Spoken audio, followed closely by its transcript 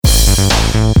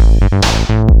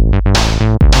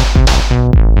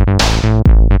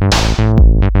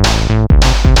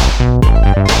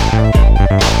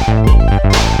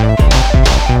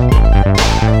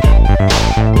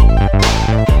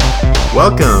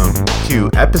welcome to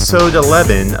episode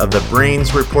 11 of the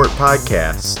Brains Report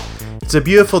podcast. It's a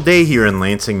beautiful day here in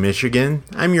Lansing, Michigan.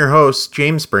 I'm your host,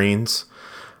 James Brains.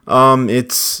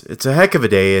 It's a heck of a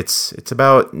day. It's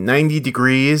about 90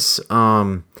 degrees,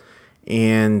 and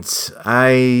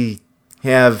I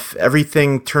have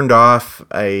everything turned off.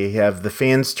 I have the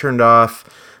fans turned off.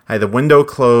 I have the window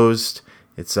closed.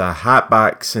 It's a hot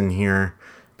box in here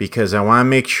because I want to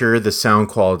make sure the sound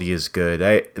quality is good.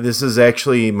 This is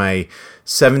actually my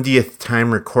 70th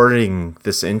time recording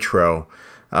this intro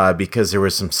because there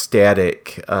was some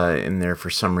static in there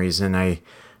for some reason. I'm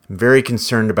very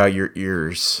concerned about your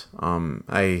ears.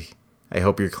 I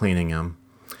hope you're cleaning them.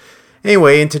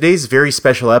 Anyway, in today's very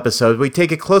special episode, we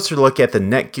take a closer look at the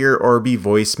Netgear Orbi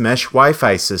Voice Mesh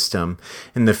Wi-Fi system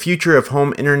and the future of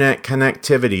home internet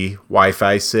connectivity,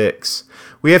 Wi-Fi 6.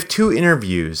 We have two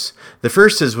interviews. The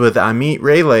first is with Amit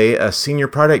Rayla, a senior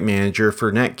product manager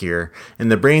for Netgear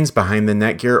and the brains behind the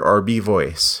Netgear Orbi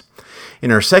Voice. In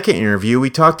our second interview,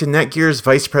 we talked to Netgear's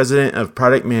Vice President of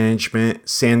Product Management,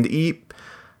 Sandeep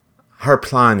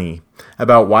Harplani,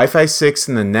 about Wi-Fi 6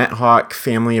 and the NetHawk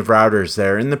family of routers that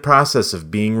are in the process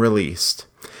of being released.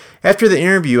 After the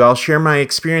interview, I'll share my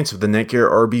experience with the Netgear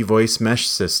Orbi Voice Mesh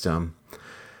system.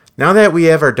 Now that we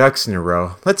have our ducks in a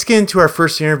row, let's get into our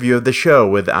first interview of the show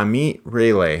with Amit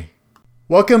Rayla.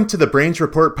 Welcome to the Brains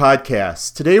Report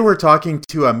podcast. Today we're talking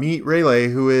to Amit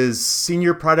Rayla, who is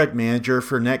Senior Product Manager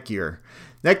for Netgear.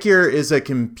 Netgear is a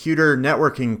computer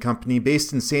networking company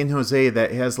based in San Jose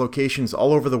that has locations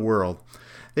all over the world.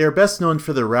 They are best known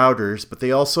for their routers, but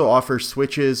they also offer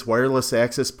switches, wireless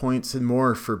access points, and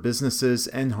more for businesses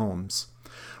and homes.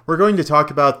 We're going to talk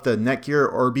about the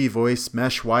Netgear Orbi Voice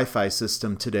Mesh Wi-Fi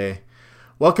system today.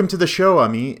 Welcome to the show,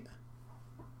 Amit.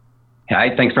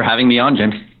 Hi, thanks for having me on,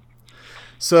 Jim.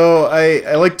 So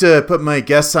I like to put my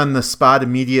guests on the spot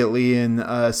immediately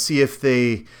and see if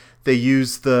they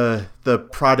use the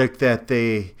product that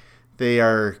they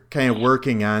are kind of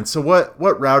working on. So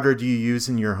what router do you use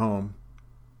in your home?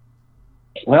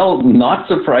 Well, not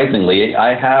surprisingly,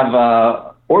 I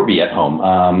have Orbi at home.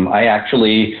 I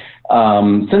actually,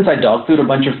 since I dog food a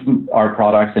bunch of our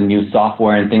products and new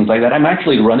software and things like that, I'm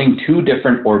actually running two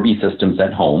different Orbi systems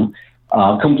at home.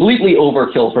 Completely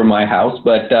overkill for my house,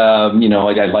 but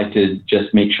I'd like to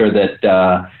just make sure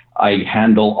that I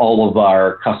handle all of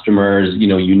our customers,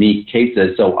 unique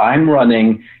cases. So I'm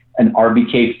running an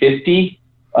RBK50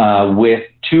 with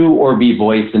two Orbi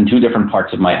Voice in two different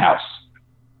parts of my house.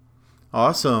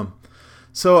 Awesome.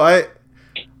 So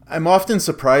I'm often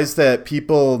surprised that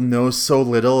people know so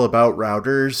little about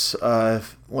routers.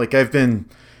 Like I've been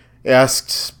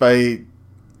asked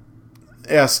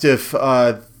if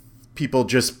people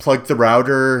just plug the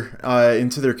router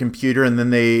into their computer and then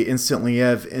they instantly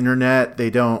have internet. They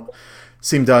don't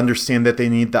seem to understand that they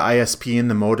need the ISP and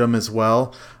the modem as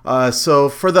well. So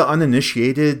for the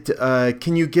uninitiated,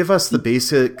 can you give us the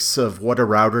basics of what a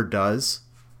router does?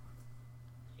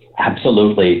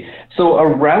 Absolutely. So a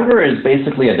router is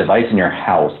basically a device in your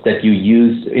house that you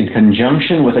use in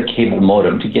conjunction with a cable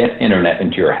modem to get internet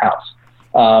into your house.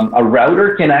 A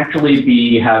router can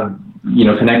actually have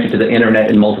connected to the internet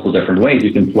in multiple different ways.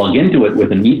 You can plug into it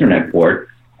with an Ethernet port.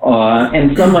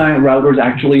 And some routers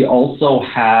actually also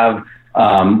have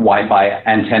Wi-Fi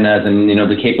antennas and,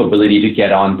 the capability to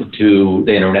get onto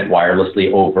the internet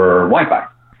wirelessly over Wi-Fi.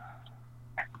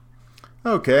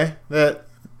 Okay. That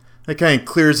kind of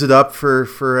clears it up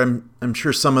for I'm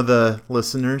sure some of the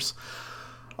listeners.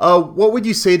 What would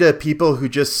you say to people who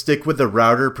just stick with the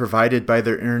router provided by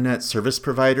their internet service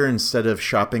provider instead of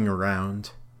shopping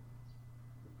around?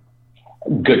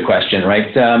 Good question,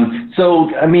 right?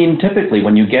 Typically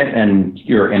when you get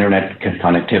your internet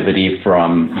connectivity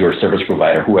from your service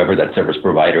provider, whoever that service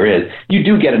provider is, you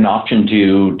do get an option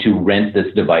to rent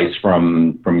this device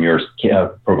from your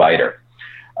provider.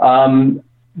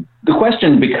 The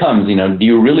question becomes, do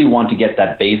you really want to get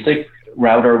that basic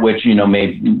router, which,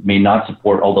 may not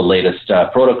support all the latest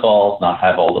protocols, not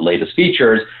have all the latest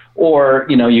features, or,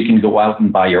 you can go out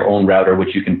and buy your own router,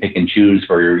 which you can pick and choose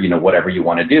for your, whatever you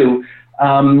want to do.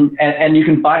 And you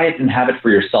can buy it and have it for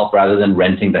yourself rather than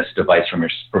renting this device from your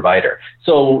provider.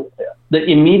 So the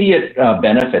immediate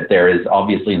benefit there is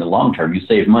obviously in the long term, you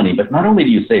save money, but not only do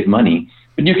you save money,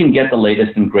 but you can get the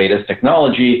latest and greatest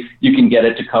technology. You can get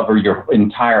it to cover your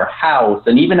entire house,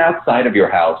 and even outside of your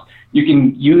house. You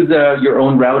can use your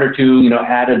own router to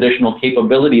add additional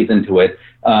capabilities into it,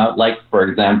 like, for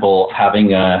example,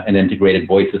 having an integrated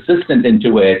voice assistant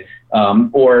into it,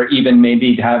 or even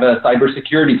maybe have a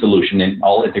cybersecurity solution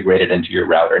all integrated into your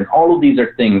router. And all of these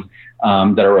are things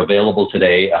that are available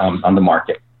today on the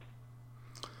market.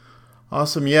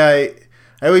 Awesome. Yeah,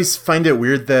 I always find it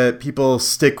weird that people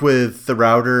stick with the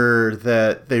router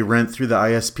that they rent through the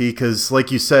ISP because,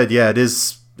 like you said, yeah,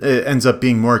 it ends up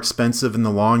being more expensive in the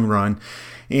long run.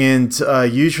 And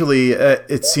usually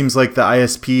it seems like the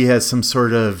ISP has some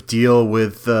sort of deal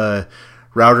with the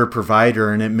router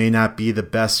provider, and it may not be the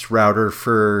best router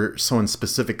for someone's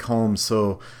specific home.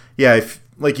 So, yeah,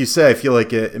 like you said, I feel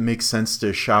like it makes sense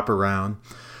to shop around.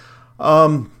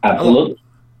 Absolutely.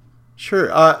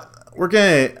 Sure. I'm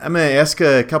gonna ask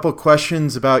a couple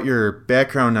questions about your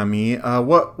background on me.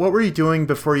 What were you doing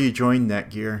before you joined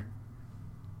Netgear?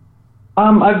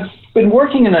 I've been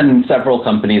working in several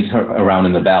companies around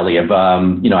in the Valley. I've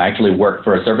actually worked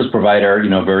for a service provider,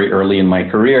 very early in my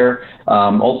career.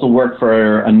 Also worked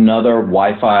for another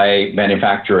Wi-Fi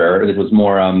manufacturer. It was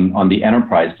more on the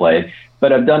enterprise play.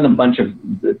 But I've done a bunch of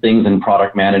things in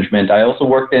product management. I also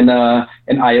worked in an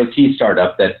IoT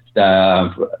startup that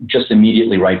just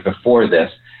immediately right before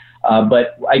this.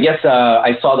 But I guess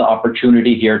I saw the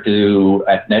opportunity here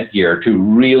at Netgear to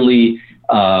really,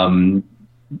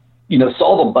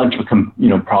 solve a bunch of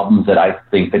problems that I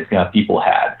think that people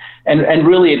had. And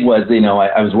really it was,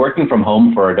 I was working from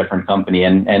home for a different company,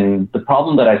 and the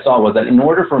problem that I saw was that in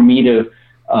order for me to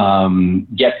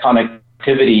get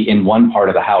connectivity in one part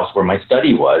of the house where my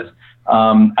study was,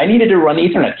 I needed to run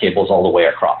Ethernet cables all the way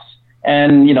across.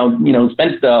 And,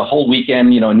 spent the whole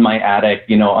weekend, in my attic,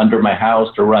 under my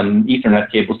house to run Ethernet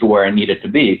cables to where I needed to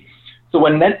be. So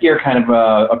when Netgear kind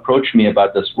of approached me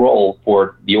about this role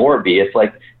for the Orbi, it's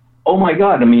like, oh my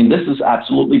God, this is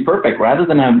absolutely perfect. Rather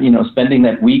than spending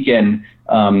that weekend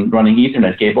running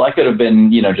Ethernet cable, I could have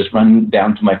been, just run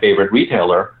down to my favorite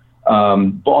retailer,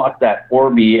 bought that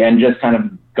Orbi and just kind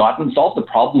of solved the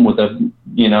problem with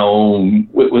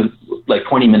with like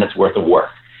 20 minutes worth of work.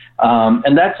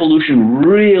 And that solution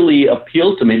really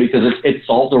appealed to me because it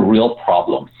solved a real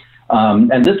problem.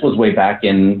 And this was way back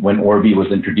when Orbi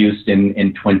was introduced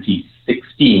in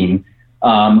 2016.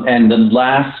 And the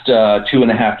last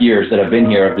 2.5 years that I've been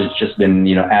here, I've just been,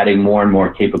 adding more and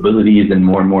more capabilities and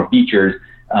more features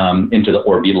into the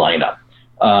Orbi lineup.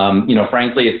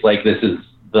 Frankly, it's like this is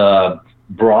the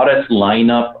broadest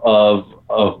lineup of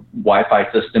Wi-Fi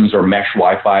systems or mesh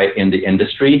Wi-Fi in the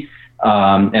industry.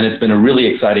 And it's been a really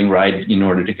exciting ride in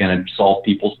order to kind of solve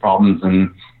people's problems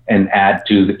and add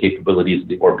to the capabilities of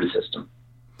the Orbi system.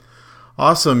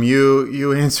 Awesome.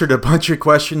 You answered a bunch of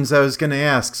questions I was going to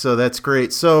ask, so that's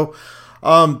great. So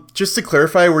just to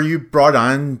clarify, were you brought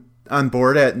on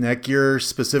board at Netgear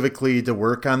specifically to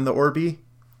work on the Orbi?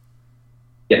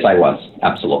 Yes, I was.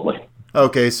 Absolutely.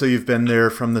 Okay, so you've been there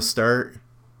from the start?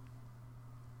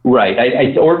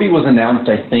 Right. Orbi was announced,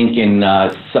 I think, in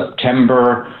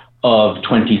September of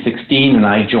 2016, and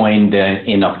I joined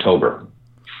in October.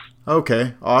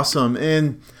 Okay, awesome.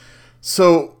 And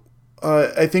so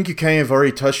I think you kind of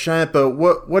already touched on it, but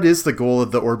what is the goal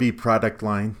of the Orbi product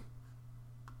line?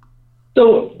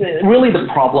 So really the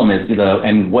problem is,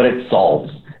 and what it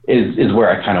solves is where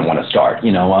I kind of want to start.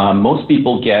 Most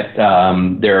people get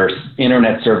their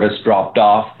internet service dropped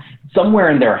off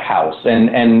somewhere in their house,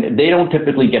 and they don't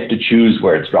typically get to choose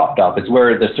where it's dropped off. It's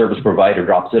where the service provider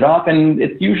drops it off, and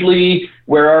it's usually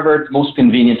wherever it's most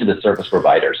convenient to the service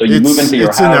provider. So you move into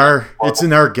your house. It's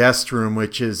in our guest room,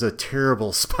 which is a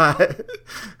terrible spot.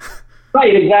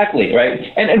 Right, exactly, right.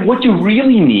 And what you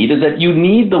really need is that you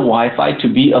need the Wi-Fi to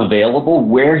be available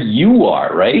where you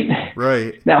are, right?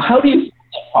 Right. Now, how do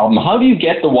you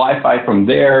get the Wi-Fi from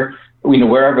there,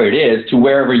 wherever it is, to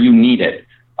wherever you need it?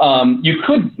 You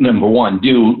could, number one,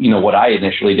 do, what I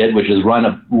initially did, which is run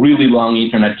a really long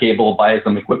Ethernet cable, buy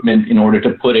some equipment in order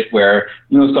to put it where,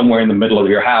 somewhere in the middle of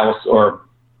your house or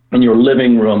in your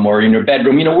living room or in your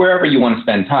bedroom, wherever you want to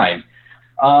spend time.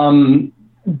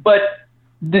 But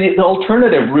the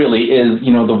alternative really is,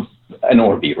 an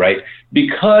Orbi, right?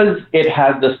 Because it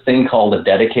has this thing called a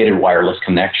dedicated wireless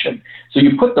connection. So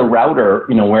you put the router,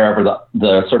 wherever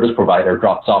the service provider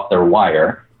drops off their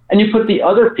wire, and you put the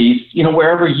other piece,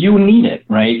 wherever you need it,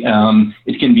 right?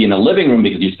 It can be in a living room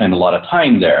because you spend a lot of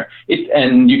time there.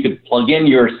 And you could plug in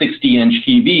your 60-inch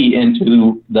TV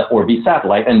into the Orbi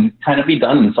satellite and kind of be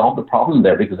done and solve the problem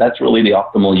there, because that's really the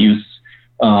optimal use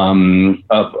of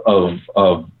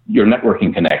your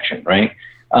networking connection, right?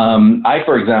 I,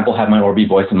 for example, have my Orbi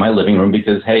Voice in my living room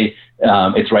because, hey,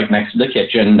 it's right next to the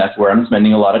kitchen. That's where I'm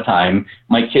spending a lot of time.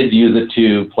 My kids use it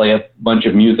to play a bunch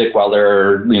of music while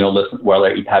they're, while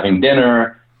they're having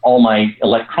dinner. All my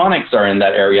electronics are in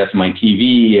that area. So my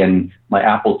TV and my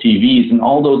Apple TVs and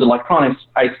all those electronics,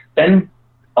 I spend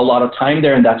a lot of time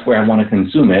there, and that's where I want to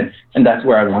consume it. And that's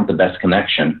where I want the best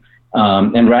connection.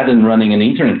 And rather than running an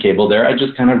Ethernet cable there, I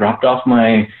just kind of dropped off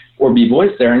my Orbi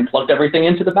Voice there and plugged everything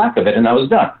into the back of it, and I was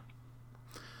done.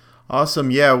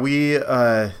 Awesome. Yeah, we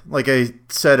like I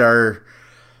said, the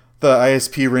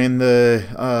ISP ran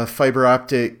the fiber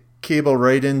optic cable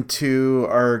right into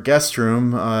our guest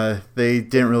room. They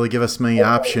didn't really give us many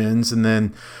options, and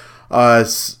then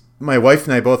my wife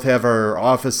and I both have our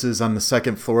offices on the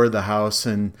second floor of the house,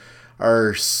 and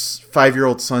our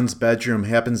 5-year-old son's bedroom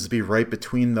happens to be right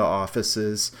between the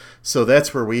offices. So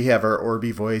that's where we have our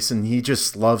Orbi Voice, and he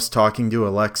just loves talking to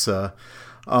Alexa.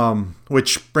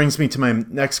 Which brings me to my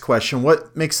next question.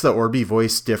 What makes the Orbi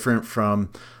Voice different from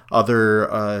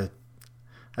other,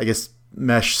 I guess,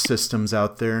 mesh systems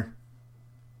out there?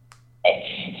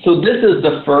 So this is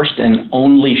the first and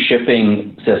only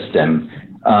shipping system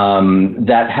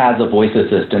that has a voice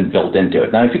assistant built into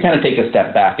it. Now, if you kind of take a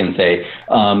step back and say,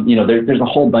 there's a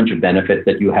whole bunch of benefits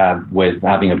that you have with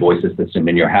having a voice assistant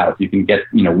in your house. You can get,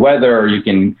 weather, you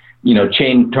can,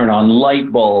 turn on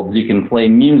light bulbs, you can play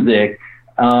music.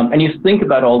 And you think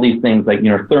about all these things like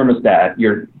your thermostat,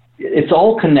 it's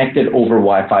all connected over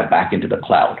Wi-Fi back into the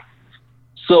cloud.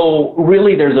 So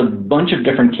really, there's a bunch of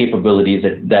different capabilities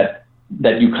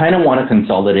that you kind of want to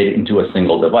consolidate into a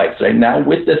single device. Right now,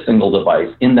 with this single device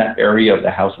in that area of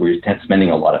the house where you're spending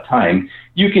a lot of time,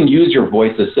 you can use your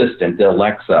voice assistant, the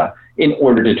Alexa, in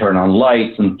order to turn on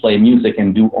lights and play music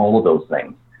and do all of those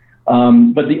things.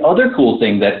 But the other cool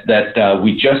thing that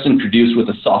we just introduced with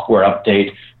a software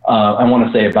update, I want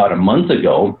to say about a month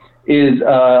ago, is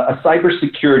a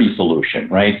cybersecurity solution,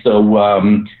 right? So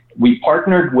we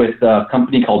partnered with a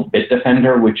company called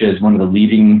Bitdefender, which is one of the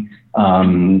leading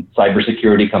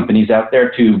cybersecurity companies out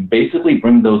there, to basically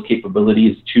bring those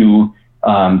capabilities to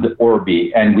the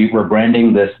Orbi, and we were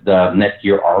branding this the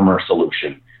Netgear Armor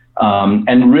solution.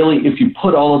 And really, if you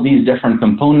put all of these different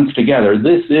components together,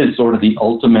 this is sort of the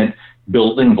ultimate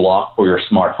building block for your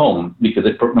smart home, because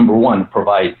it, number one,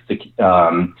 provides the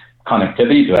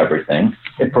connectivity to everything.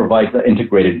 It provides an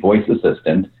integrated voice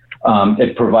assistant.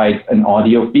 It provides an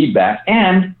audio feedback,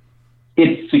 and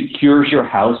it secures your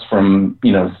house from,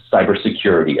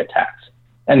 cybersecurity attacks.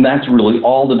 And that's really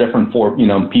all the different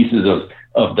pieces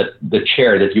of the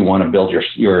chair that you want to build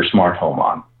your smart home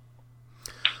on.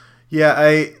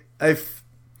 Yeah,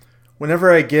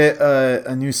 whenever I get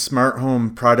a new smart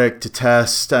home product to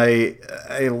test, I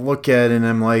look at it and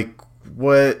I'm like,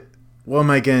 what am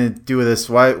I going to do with this?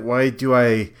 Why do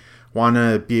I want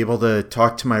to be able to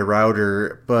talk to my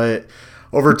router? But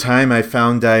over time, I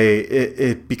found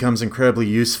it becomes incredibly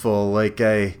useful. Like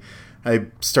I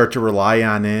start to rely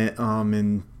on it,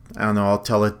 and I don't know, I'll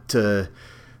tell it to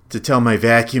tell my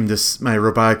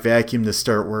robotic vacuum to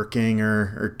start working,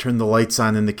 or turn the lights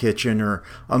on in the kitchen, or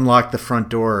unlock the front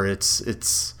door.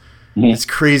 It's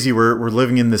crazy. We're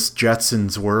living in this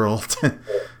Jetsons world.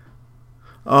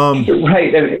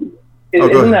 Right.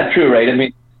 Isn't that true? Right. I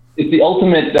mean, it's the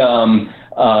ultimate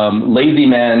lazy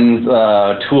man's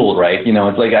tool, right?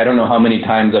 It's like, I don't know how many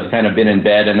times I've kind of been in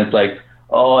bed and it's like,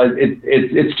 oh,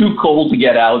 it's too cold to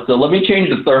get out, so let me change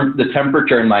the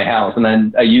temperature in my house, and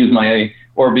then I use my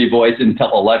Orbi Voice and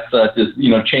tell Alexa to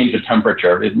change the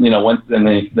temperature.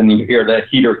 Then you hear the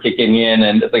heater kicking in,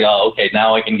 and it's like, oh, okay,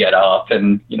 now I can get up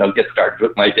and get started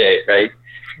with my day, right?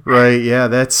 Right. Yeah,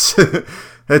 that's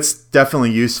that's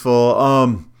definitely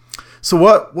useful. So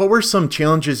what were some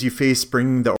challenges you faced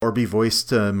bringing the Orbi Voice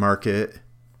to market?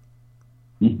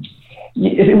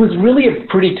 It was really a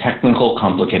pretty technical,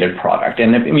 complicated product.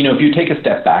 And if you take a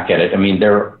step back at it,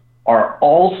 there are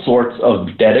all sorts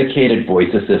of dedicated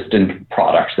voice assistant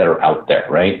products that are out there,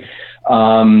 right?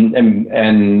 And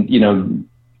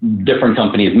different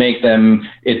companies make them.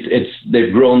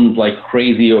 They've grown like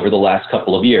crazy over the last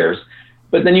couple of years.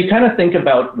 But then you kind of think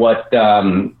about what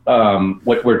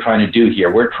we're trying to do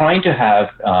here. We're trying to have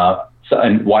a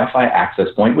Wi-Fi access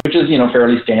point, which is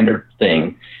fairly standard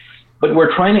thing. But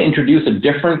we're trying to introduce a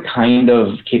different kind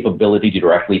of capability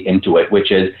directly into it,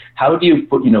 which is how do you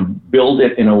build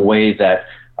it in a way that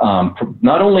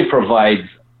not only provides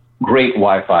great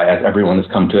Wi-Fi, as everyone has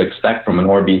come to expect from an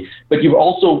Orbi, but you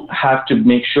also have to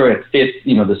make sure it fits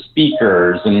the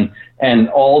speakers and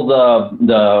all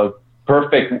the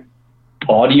perfect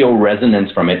audio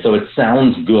resonance from it, so it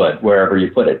sounds good wherever you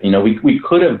put it. We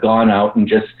could have gone out and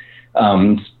just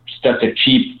stuck a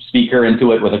cheap speaker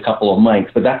into it with a couple of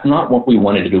mics, but that's not what we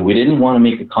wanted to do. We didn't want to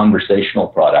make a conversational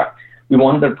product. We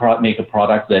wanted to make a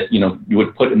product that you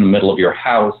would put in the middle of your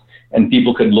house, and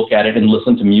people could look at it and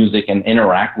listen to music and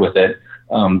interact with it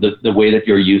the way that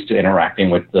you're used to interacting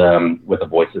with a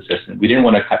voice assistant. We didn't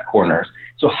want to cut corners.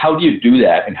 So how do you do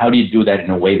that, and how do you do that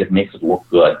in a way that makes it look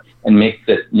good and makes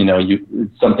it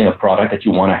a product that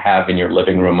you want to have in your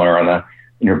living room or on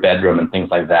your bedroom and things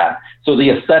like that. So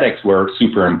the aesthetics were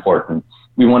super important.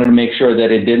 We wanted to make sure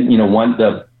that it didn't,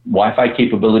 the Wi-Fi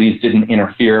capabilities didn't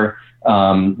interfere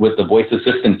with the voice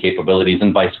assistant capabilities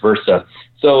and vice versa.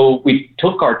 So we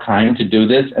took our time to do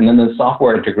this, and then the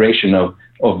software integration of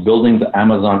building the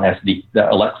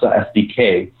Alexa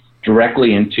SDK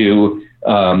directly into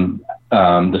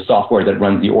the software that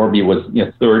runs the Orbi was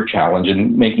third challenge,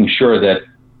 and making sure that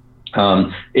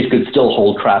it could still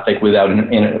hold traffic without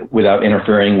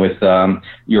interfering with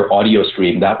your audio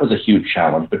stream. That was a huge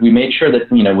challenge, but we made sure that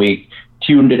we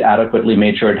tuned it adequately,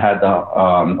 made sure it had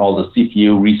all the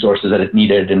CPU resources that it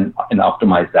needed, and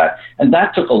optimized that. And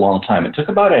that took a long time. It took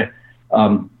about an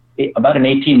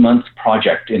 18-month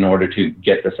project in order to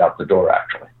get this out the door,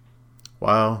 actually.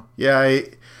 Wow. Yeah,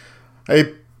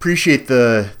 I appreciate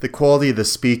the quality of the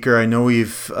speaker. I know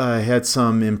we've had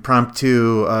some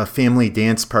impromptu family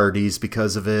dance parties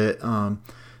because of it.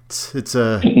 It's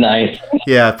a nice.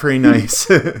 Yeah, pretty nice.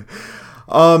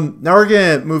 Now we're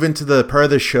going to move into the part of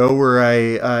the show where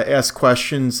I ask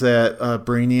questions that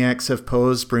Brainiacs have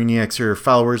posed. Brainiacs are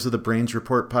followers of the Brains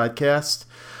Report podcast.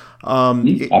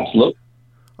 Absolutely.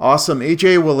 Awesome.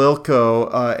 AJ Walilko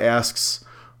asks,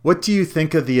 what do you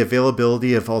think of the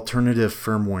availability of alternative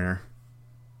firmware?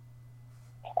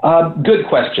 Good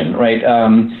question, right?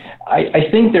 I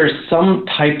think there's some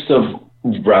types of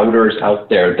routers out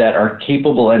there that are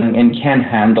capable and can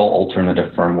handle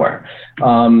alternative firmware.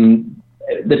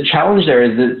 The challenge there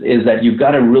is that you've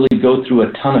got to really go through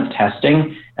a ton of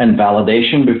testing and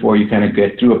validation before you kind of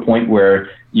get to a point where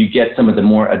you get some of the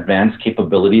more advanced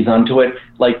capabilities onto it.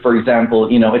 Like, for example,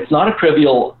 it's not a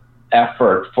trivial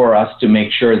effort for us to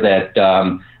make sure that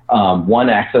one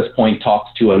access point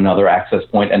talks to another access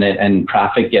point and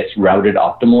traffic gets routed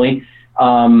optimally.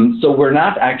 So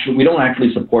we don't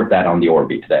actually support that on the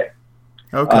Orbi today.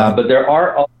 Okay. But there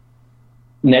are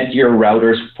Netgear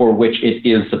routers for which it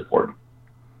is supported.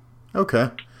 Okay.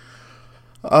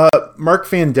 Mark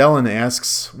Van Dellen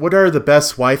asks, what are the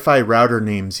best Wi-Fi router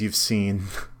names you've seen?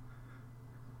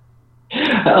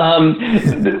 If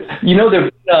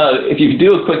you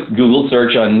do a quick Google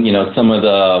search on, some of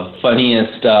the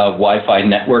funniest Wi-Fi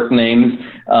network names,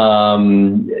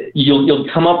 you'll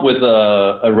come up with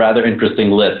a rather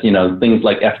interesting list. Things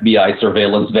like FBI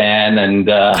surveillance van and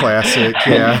classic,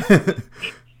 yeah.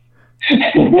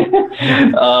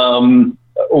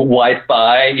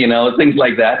 Wi-Fi, things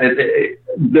like that.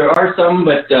 There are some,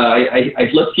 but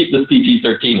let's keep this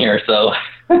PG-13 here. So.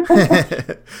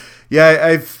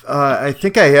 Yeah, I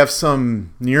think I have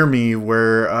some near me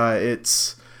where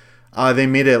it's they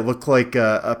made it look like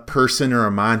a person or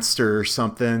a monster or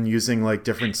something using like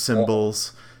different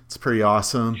symbols. It's pretty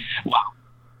awesome. Wow.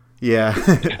 Yeah.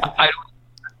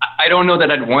 I don't know that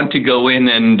I'd want to go in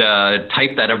and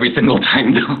type that every single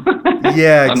time though.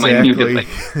 Yeah, exactly.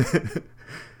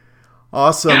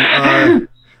 Awesome.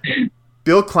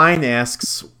 Bill Klein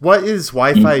asks, what is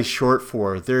Wi-Fi short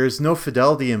for? There is no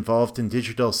fidelity involved in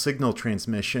digital signal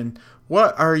transmission.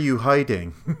 What are you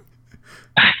hiding?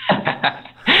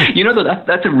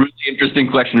 That's a really interesting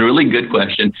question, a really good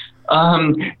question.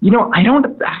 I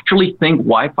don't actually think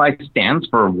Wi-Fi stands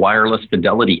for wireless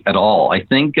fidelity at all. I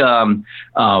think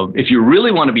if you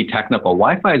really want to be technical,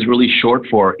 Wi-Fi is really short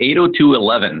for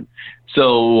 802.11.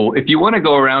 So if you want to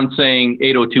go around saying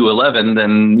 802.11,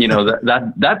 then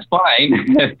that's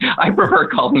fine. I prefer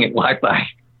calling it Wi-Fi.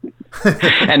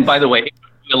 And by the way,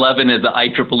 802.11 is the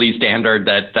IEEE standard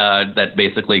that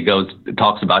basically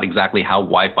talks about exactly how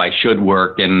Wi-Fi should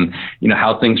work and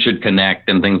how things should connect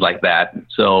and things like that.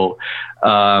 So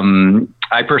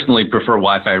I personally prefer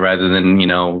Wi-Fi rather than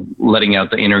letting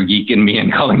out the inner geek in me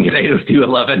and calling it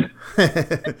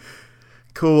 802.11.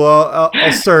 Cool. Well,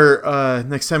 I'll start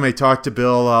next time I talk to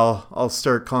Bill. I'll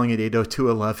start calling it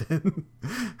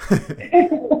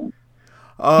 802.11.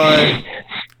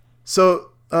 So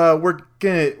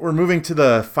we're moving to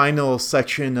the final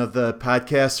section of the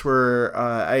podcast where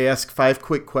I ask 5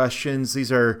 quick questions.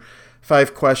 These are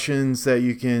 5 questions that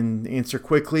you can answer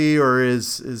quickly or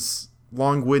as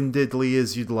long-windedly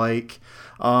as you'd like.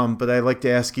 But I like to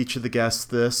ask each of the guests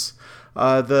this.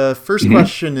 The first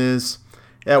question is,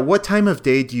 at what time of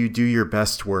day do you do your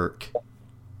best work?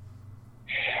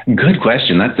 Good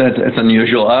question. That's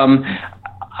unusual.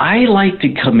 I like to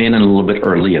come in a little bit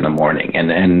early in the morning,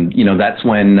 and that's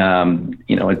when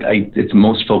it's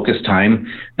most focused time.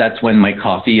 That's when my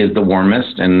coffee is the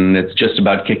warmest, and it's just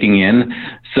about kicking in.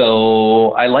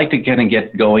 So I like to kind of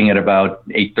get going at about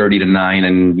 8:30 to 9,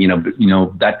 and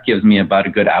that gives me about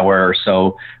a good hour or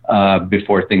so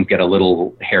before things get a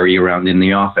little hairy around in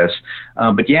the office.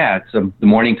 But yeah, it's the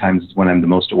morning times is when I'm the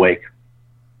most awake.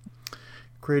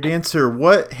 Great answer.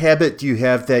 What habit do you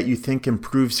have that you think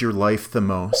improves your life the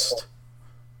most?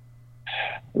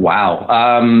 Wow,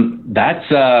 that's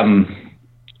a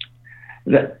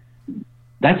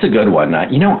good one.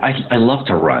 I love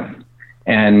to run,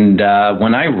 and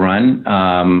when I run,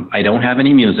 I don't have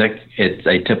any music.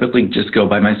 I typically just go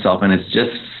by myself, and it's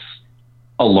just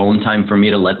alone time for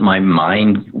me to let my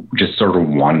mind just sort of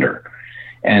wander.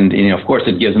 And of course,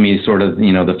 it gives me sort of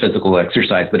the physical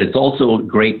exercise, but it's also a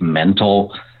great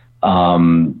mental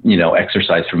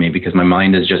exercise for me because my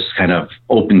mind is just kind of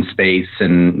open space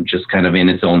and just kind of in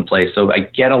its own place. So I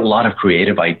get a lot of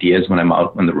creative ideas when I'm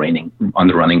out on the running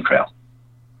trail.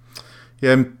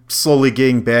 Yeah, I'm slowly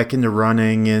getting back into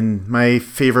running, and my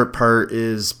favorite part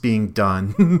is being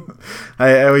done.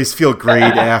 I always feel great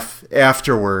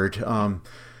afterward.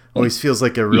 Always feels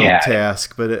like a real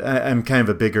task, but I'm kind of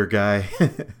a bigger guy.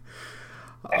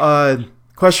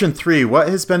 Question 3, what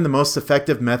has been the most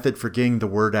effective method for getting the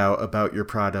word out about your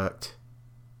product?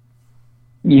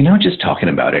 Just talking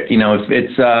about it.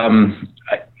 It's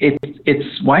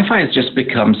Wi-Fi has just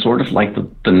become sort of like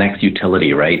the next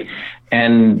utility, right?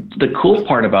 And the cool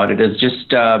part about it is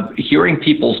just hearing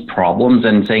people's problems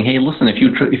and saying, hey, listen, if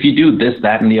you do this,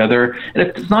 that, and the other, and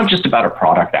it's not just about a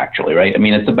product, actually, right? I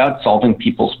mean, it's about solving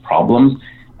people's problems.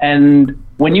 And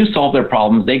when you solve their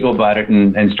problems, they go about it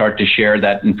and start to share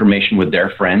that information with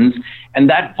their friends. And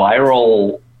that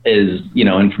viral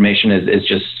information is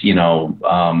just,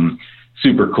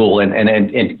 super cool. And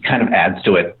it kind of adds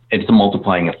to it. It's a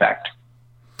multiplying effect.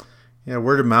 Yeah,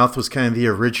 word of mouth was kind of the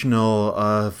original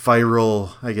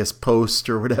viral, I guess, post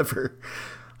or whatever.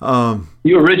 The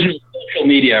original social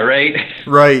media, right?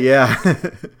 Right, yeah.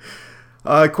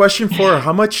 Question 4,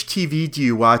 how much TV do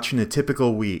you watch in a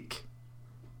typical week?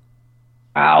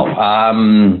 Wow.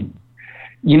 I'm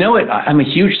a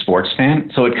huge sports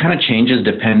fan, so it kind of changes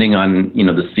depending on,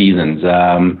 the seasons.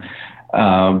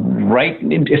 Right.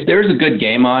 If there's a good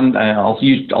game on,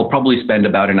 I'll probably spend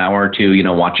about an hour or two,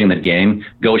 watching the game.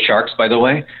 Go Sharks, by the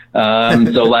way.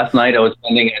 So last night I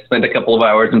spent a couple of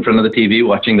hours in front of the TV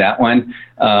watching that one.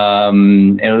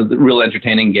 It was a real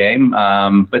entertaining game.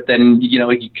 But then,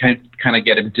 you kind of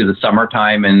get into the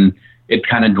summertime and it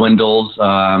kind of dwindles.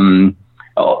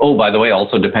 By the way,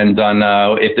 also depends on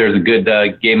if there's a good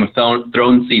Game of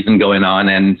Thrones season going on.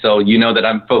 And so that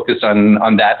I'm focused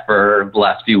on that for the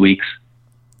last few weeks.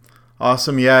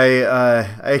 Awesome. Yeah,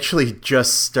 I actually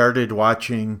just started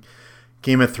watching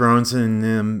Game of Thrones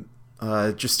and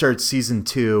just started season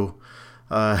 2.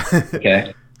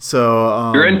 Okay.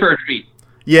 So you're in for a treat.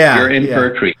 Yeah. You're in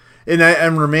for a treat. And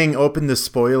I'm remaining open to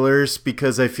spoilers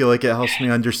because I feel like it helps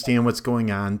me understand what's going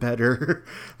on better.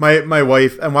 My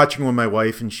wife, I'm watching with my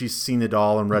wife, and she's seen it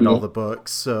all and read all the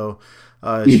books, so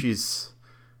she's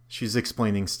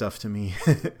explaining stuff to me.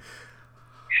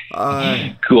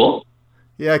 Cool.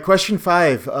 Yeah. Question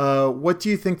 5. What do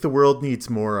you think the world needs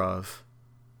more of?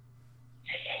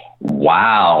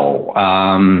 Wow.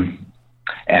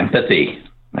 Empathy.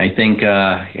 I think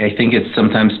it's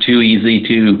sometimes too easy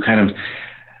to kind of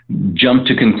jump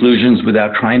to conclusions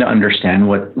without trying to understand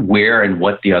where and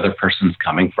what the other person's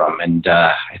coming from. And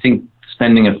I think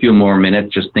spending a few more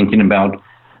minutes just thinking about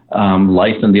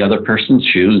life in the other person's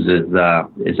shoes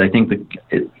is I think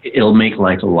it'll make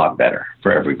life a lot better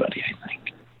for everybody, I think.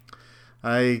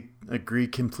 I agree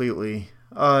completely.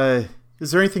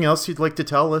 Is there anything else you'd like to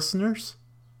tell listeners?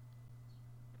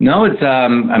 No,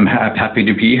 I'm happy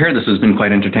to be here. This has been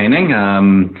quite entertaining.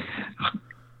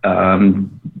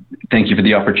 Thank you for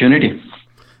the opportunity.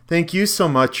 Thank you so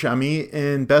much, Ami,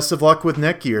 and best of luck with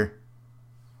Netgear.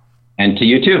 And to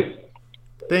you too.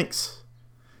 Thanks.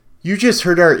 You just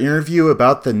heard our interview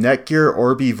about the Netgear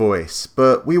Orbi Voice,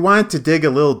 but we wanted to dig a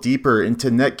little deeper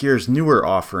into Netgear's newer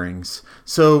offerings.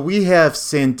 So we have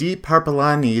Sandeep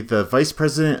Harpalani, the Vice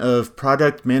President of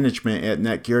Product Management at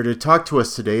Netgear, to talk to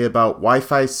us today about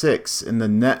Wi-Fi 6 and the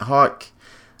Nighthawk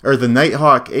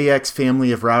AX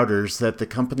family of routers that the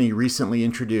company recently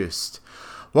introduced.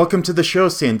 Welcome to the show,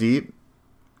 Sandeep.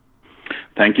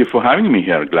 Thank you for having me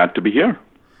here. Glad to be here.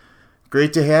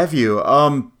 Great to have you.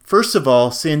 First of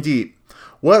all, Sandeep,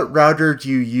 what router do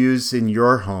you use in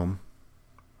your home?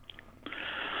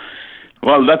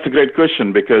 Well, that's a great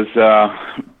question because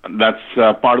that's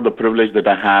part of the privilege that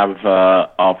I have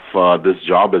of this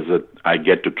job is that I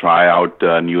get to try out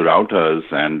new routers,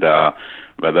 and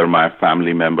whether my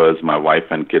family members, my wife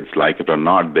and kids like it or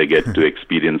not, they get to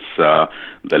experience the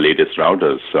latest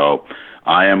routers. So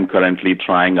I am currently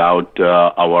trying out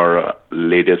our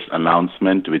latest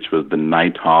announcement, which was the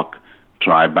Nighthawk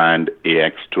Tri-Band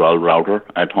AX12 router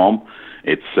at home.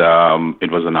 It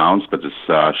was announced, but it's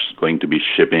going to be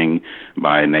shipping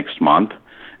by next month.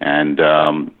 And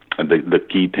the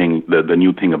key thing, the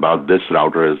new thing about this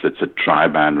router is it's a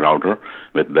tri-band router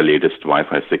with the latest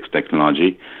Wi-Fi 6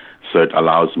 technology. So it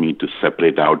allows me to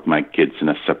separate out my kids in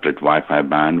a separate Wi-Fi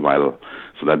band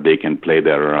so that they can play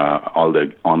their all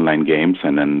the online games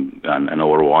and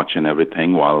Overwatch and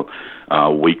everything, while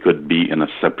we could be in a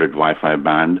separate Wi-Fi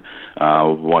band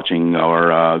watching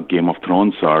our Game of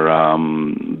Thrones or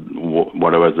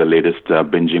whatever's the latest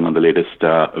binging on the latest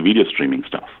video streaming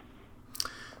stuff.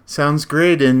 Sounds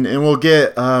great, and we'll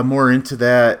get more into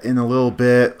that in a little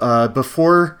bit.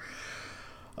 Before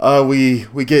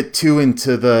we get too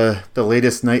into the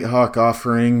latest Nighthawk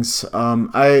offerings,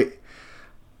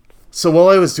 so while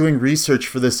I was doing research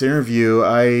for this interview,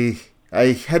 I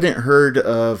hadn't heard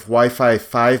of Wi-Fi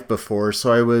 5 before,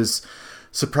 so I was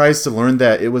surprised to learn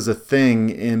that it was a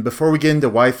thing. And before we get into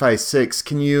Wi-Fi 6,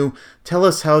 can you tell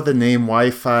us how the name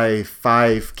Wi-Fi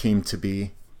 5 came to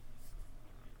be?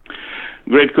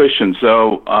 Great question.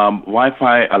 So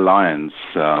Wi-Fi Alliance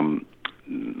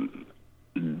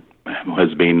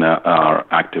has been our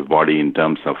active body in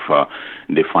terms of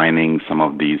defining some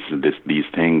of these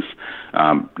things,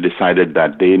 decided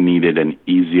that they needed an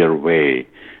easier way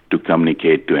to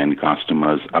communicate to end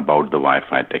customers about the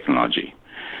Wi-Fi technology.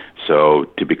 So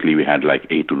typically we had like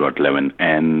 802.11n,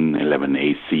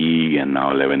 11ac, and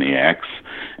now 11ax,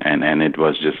 and it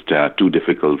was just too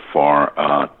difficult for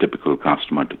a typical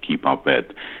customer to keep up with,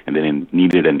 and then it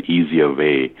needed an easier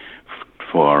way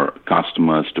for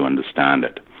customers to understand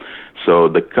it. So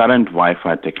the current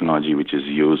Wi-Fi technology which is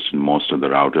used in most of the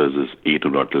routers is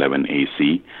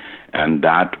 802.11ac, and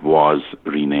that was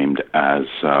renamed as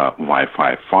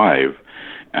Wi-Fi 5.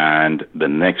 And the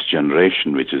next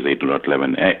generation, which is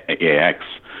 802.11ax,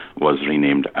 was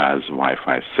renamed as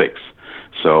Wi-Fi 6.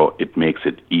 So it makes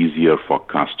it easier for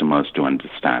customers to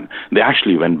understand. They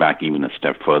actually went back even a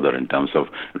step further in terms of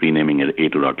renaming it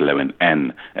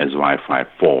 802.11n as Wi-Fi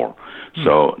 4.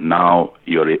 So now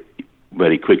you're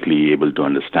very quickly able to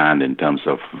understand in terms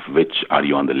of which are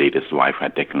you on the latest Wi-Fi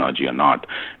technology or not,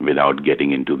 without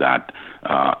getting into that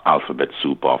alphabet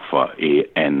soup of A,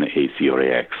 N, AC, or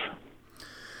AX.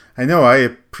 I know, I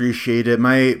appreciate it.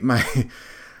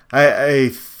 I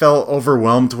felt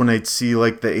overwhelmed when I'd see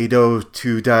like the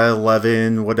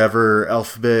 802.11, whatever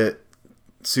alphabet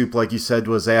soup, like you said,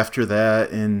 was after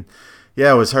that. And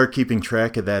yeah, it was hard keeping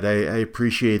track of that. I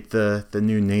appreciate the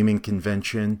new naming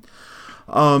convention.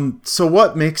 So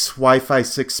what makes Wi-Fi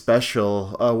 6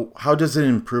 special? How does it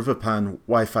improve upon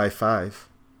Wi-Fi 5?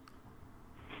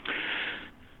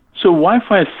 So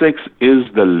Wi-Fi 6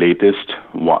 is the latest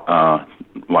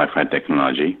Wi-Fi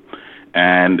technology,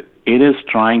 and it is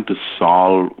trying to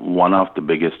solve one of the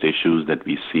biggest issues that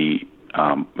we see,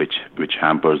 which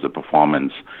hampers the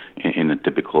performance in a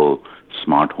typical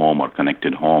smart home or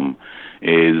connected home,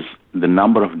 is the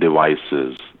number of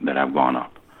devices that have gone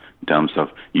up. In terms of,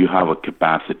 you have a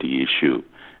capacity issue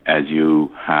as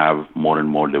you have more and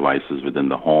more devices within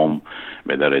the home,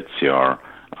 whether it's your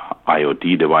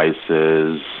IoT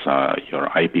devices, your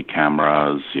IP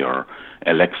cameras, your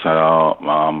Alexa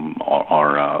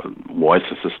or voice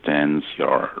assistants,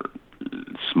 your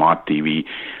smart TV.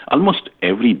 Almost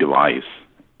every device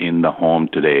in the home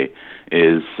today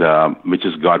is which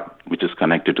is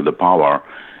connected to the power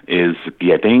is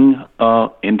getting an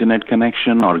internet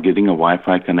connection or getting a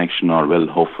Wi-Fi connection, or will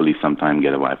hopefully sometime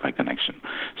get a Wi-Fi connection.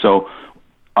 So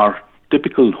our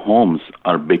typical homes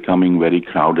are becoming very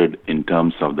crowded in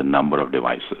terms of the number of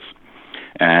devices.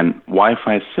 And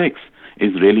Wi-Fi 6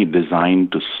 is really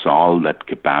designed to solve that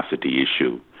capacity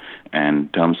issue, and in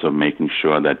terms of making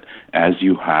sure that as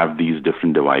you have these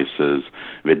different devices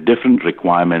with different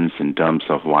requirements in terms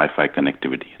of Wi-Fi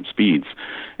connectivity and speeds,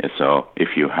 so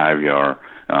if you have your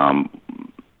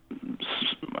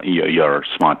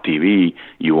smart TV,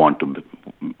 you want to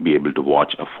be able to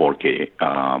watch a 4K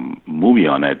movie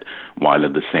on it, while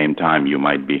at the same time you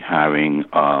might be having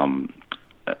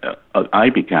an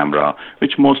IP camera,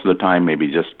 which most of the time maybe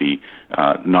just be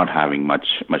not having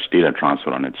much data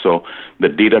transfer on it. So the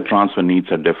data transfer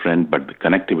needs are different, but the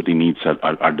connectivity needs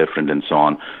are different, and so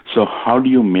on. So how do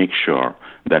you make sure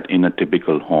that in a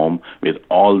typical home with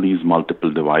all these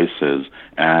multiple devices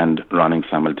and running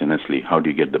simultaneously, how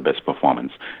do you get the best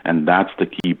performance? And that's the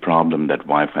key problem that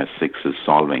Wi-Fi 6 is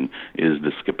solving, is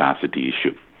this capacity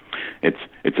issue. It's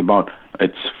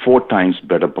 4 times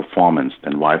better performance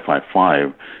than Wi-Fi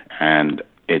 5, and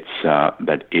it's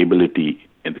that ability,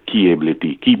 and the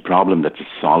key problem that it's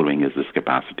solving is this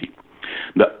capacity.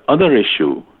 The other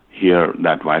issue here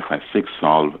that Wi-Fi 6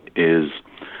 solve is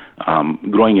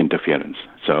growing interference.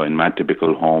 So in my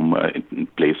typical home,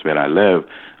 place where I live,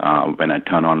 when I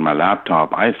turn on my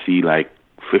laptop, I see like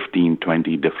 15,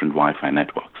 20 different Wi-Fi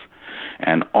networks.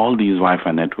 And all these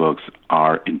Wi-Fi networks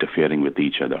are interfering with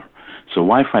each other. So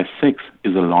Wi-Fi 6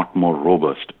 is a lot more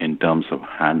robust in terms of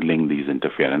handling these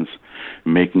interference,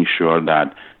 making sure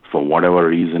that for whatever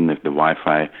reason, if the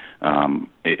Wi-Fi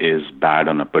is bad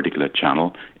on a particular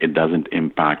channel, it doesn't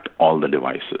impact all the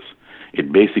devices.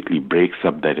 It basically breaks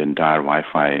up that entire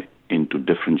Wi-Fi into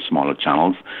different smaller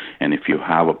channels, and if you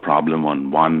have a problem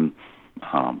on one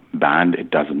band, it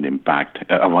doesn't impact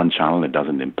one channel, it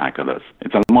doesn't impact others.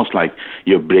 It's almost like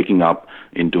you're breaking up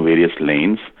into various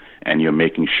lanes, and you're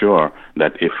making sure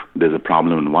that if there's a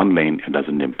problem in one lane, it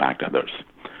doesn't impact others.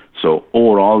 So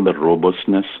overall, the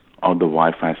robustness of the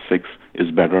Wi-Fi 6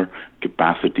 is better,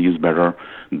 capacity is better,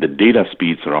 the data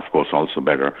speeds are of course also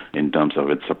better in terms of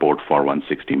its support for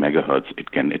 160 megahertz.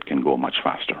 It can go much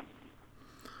faster.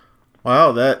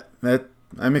 Wow, that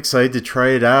I'm excited to try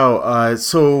it out.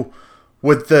 So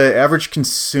would the average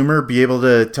consumer be able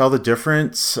to tell the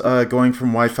difference going from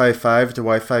Wi-Fi 5 to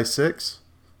Wi-Fi 6?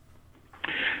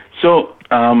 So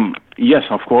yes,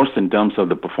 of course, in terms of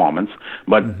the performance,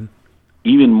 but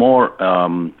even more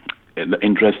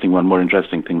more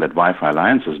interesting thing that Wi-Fi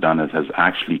Alliance has done is has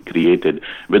actually created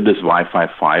with this Wi-Fi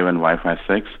 5 and Wi-Fi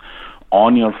 6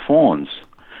 on your phones.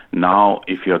 Now,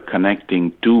 if you're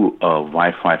connecting to a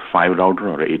Wi-Fi 5 router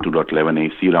or a 802.11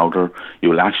 AC router, you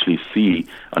will actually see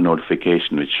a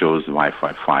notification which shows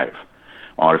Wi-Fi 5.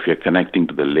 Or if you're connecting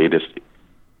to the latest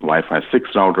Wi-Fi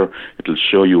 6 router, it will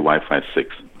show you Wi-Fi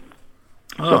 6.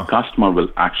 So a customer will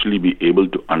actually be able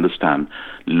to understand,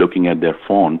 looking at their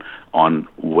phone, on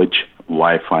which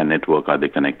Wi-Fi network are they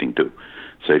connecting to.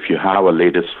 So if you have a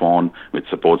latest phone which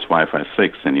supports Wi-Fi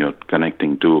 6 and you're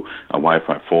connecting to a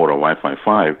Wi-Fi 4 or Wi-Fi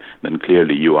 5, then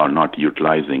clearly you are not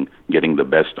getting the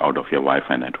best out of your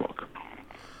Wi-Fi network.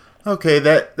 Okay,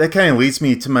 that kind of leads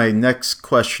me to my next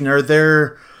question. Are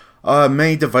there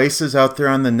many devices out there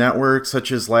on the network,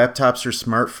 such as laptops or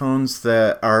smartphones,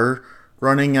 that are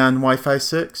running on Wi-Fi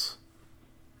 6?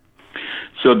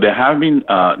 So there have been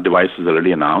devices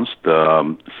already announced.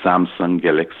 The Samsung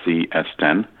Galaxy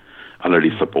S10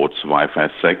 already supports Wi-Fi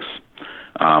 6.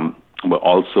 We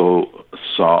also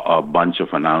saw a bunch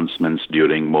of announcements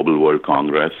during Mobile World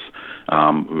Congress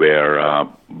where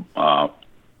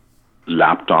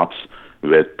laptops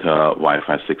with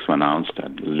Wi-Fi 6 were announced.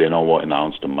 And Lenovo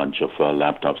announced a bunch of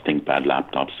laptops, ThinkPad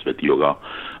laptops with Yoga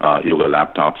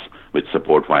laptops which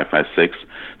support Wi-Fi 6.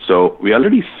 So we're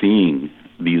already seeing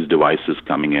these devices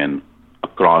coming in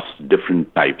across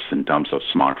different types in terms of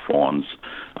smartphones,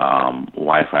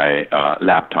 Wi-Fi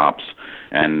laptops,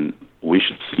 and we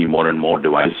should see more and more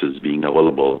devices being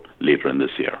available later in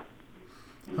this year.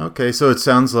 Okay, so it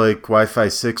sounds like Wi-Fi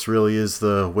 6 really is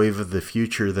the wave of the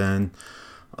future then.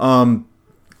 How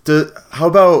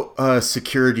about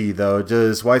security, though?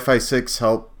 Does Wi-Fi 6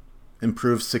 help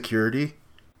improve security?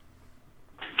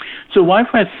 So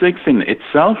Wi-Fi 6 in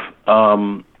itself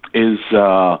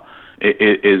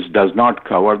does not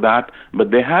cover that,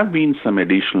 but there have been some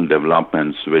additional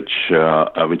developments which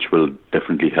will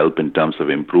definitely help in terms of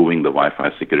improving the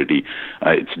Wi-Fi security.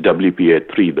 It's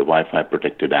WPA3, the Wi-Fi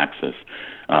Protected Access.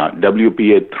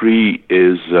 WPA3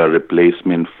 is a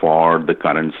replacement for the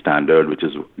current standard, which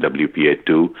is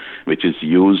WPA2, which is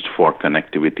used for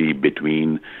connectivity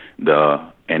between the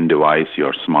end device,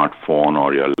 your smartphone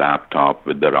or your laptop,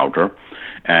 with the router.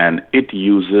 And it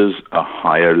uses a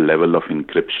higher level of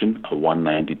encryption, a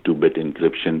 192-bit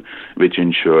encryption, which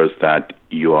ensures that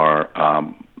you are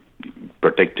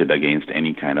protected against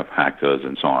any kind of hackers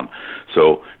and so on.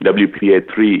 So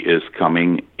WPA3 is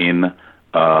coming in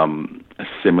a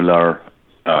similar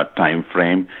time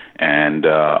frame, and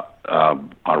our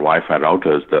Wi-Fi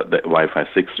routers, the Wi-Fi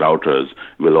 6 routers,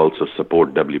 will also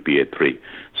support WPA3.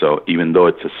 So even though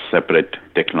it's a separate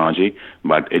technology,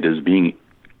 but it is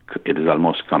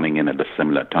almost coming in at a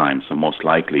similar time. So most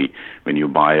likely, when you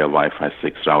buy a Wi-Fi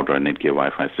 6 router, a Netgear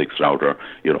Wi-Fi 6 router,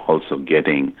 you're also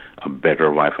getting a better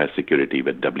Wi-Fi security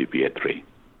with WPA3.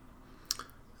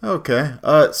 Okay.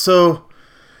 So,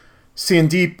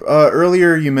 Sandeep,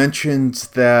 earlier you mentioned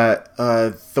that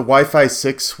the Wi-Fi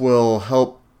 6 will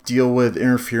help deal with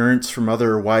interference from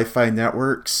other Wi-Fi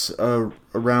networks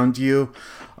around you.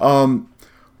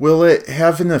 Will it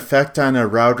have an effect on a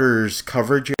router's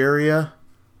coverage area?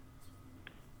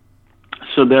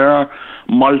 So there are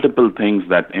multiple things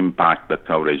that impact the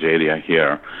coverage area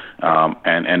here,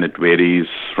 and it varies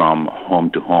from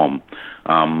home to home.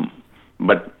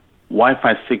 But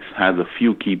Wi-Fi 6 has a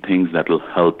few key things that will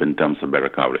help in terms of better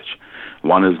coverage.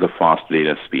 One is the fast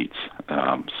data speeds.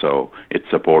 So it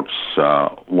supports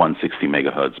 160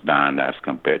 megahertz band as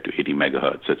compared to 80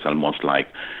 megahertz. It's almost like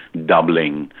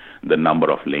doubling the number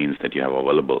of lanes that you have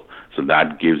available. So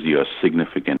that gives you a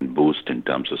significant boost in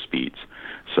terms of speeds.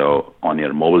 So on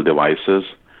your mobile devices,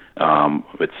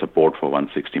 with support for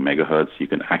 160 megahertz, you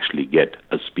can actually get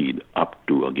a speed up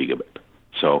to a gigabit.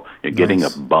 So you're getting a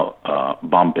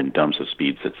bump in terms of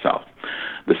speeds itself.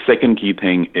 The second key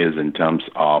thing is in terms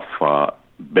of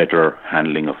better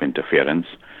handling of interference.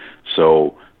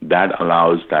 So that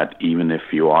allows that even if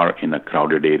you are in a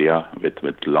crowded area with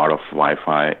a lot of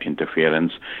Wi-Fi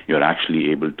interference, you're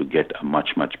actually able to get a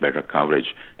much better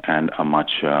coverage and a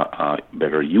much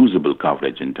better usable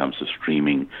coverage in terms of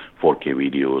streaming 4K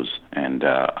videos and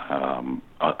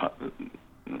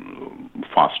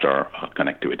faster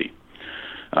connectivity.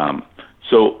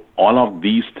 So all of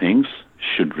these things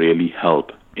should really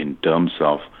help in terms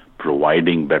of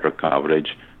providing better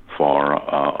coverage for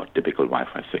a typical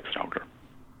Wi-Fi 6 router.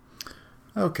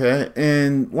 Okay,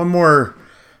 and one more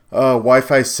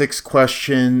Wi-Fi 6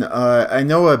 question. I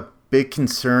know a big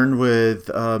concern with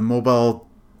mobile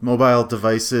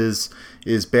devices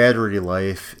is battery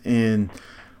life, and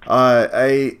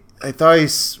I thought I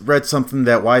read something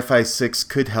that Wi-Fi 6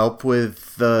 could help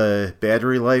with the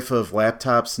battery life of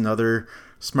laptops and other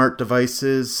smart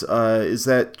devices. Is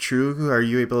that true? Are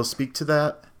you able to speak to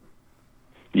that?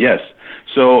 Yes.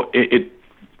 So it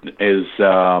is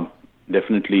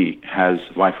definitely has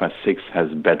Wi-Fi 6 has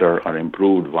better or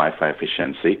improved Wi-Fi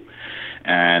efficiency.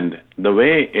 And the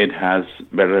way it has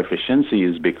better efficiency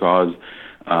is because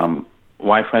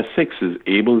Wi-Fi 6 is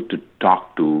able to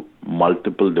talk to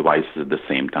multiple devices at the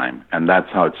same time. And that's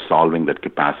how it's solving that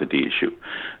capacity issue.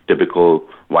 Typical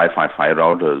Wi-Fi 5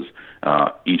 routers,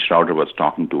 each router was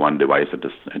talking to one device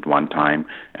at one time,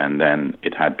 and then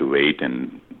it had to wait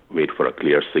for a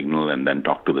clear signal and then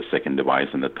talk to the second device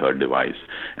and the third device.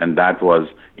 And that was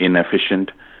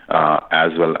inefficient,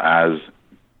 as well as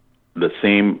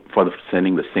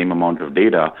sending the same amount of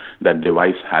data, that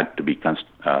device had to be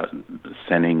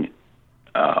sending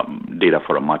data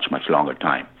for a much longer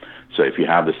time. So if you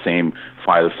have the same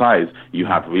file size,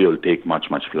 will take much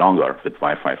longer with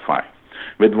Wi-Fi 5.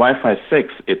 With Wi-Fi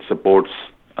 6, it supports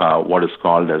what is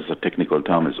called, as a technical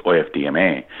term, is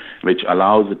OFDMA, which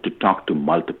allows it to talk to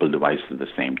multiple devices at the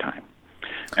same time.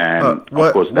 And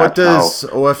of course, what does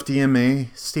OFDMA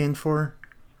stand for?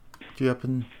 Do you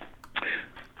happen?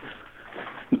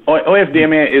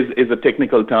 OFDMA is a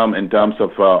technical term in terms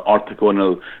of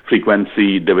orthogonal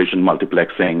frequency division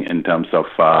multiplexing, in terms of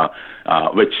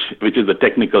which is a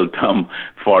technical term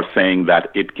for saying that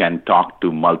it can talk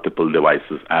to multiple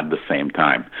devices at the same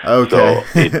time. Okay.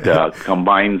 So it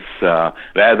combines,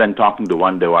 rather than talking to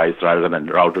one device, rather than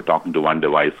the router talking to one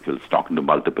device, it's talking to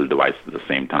multiple devices at the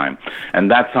same time.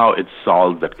 And that's how it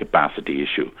solves that capacity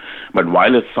issue. But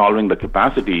while it's solving the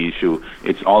capacity issue,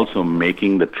 it's also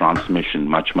making the transmission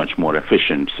much more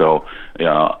efficient. So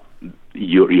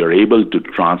you're able to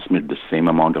transmit the same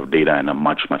amount of data in a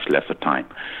much lesser time.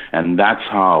 And that's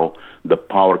how the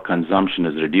power consumption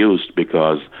is reduced,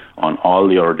 because on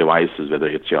all your devices, whether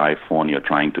it's your iPhone, you're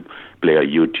trying to play a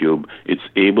YouTube, it's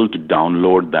able to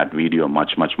download that video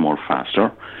much more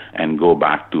faster and go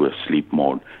back to a sleep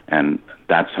mode. And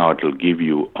that's how it will give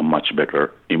you a much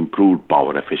better improved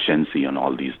power efficiency on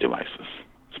all these devices,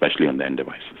 especially on the end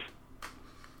devices.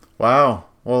 Wow.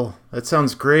 Well, that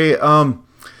sounds great.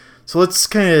 So let's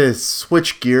kind of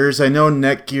switch gears. I know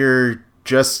Netgear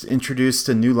just introduced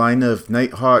a new line of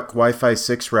Nighthawk Wi-Fi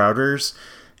 6 routers,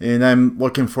 and I'm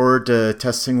looking forward to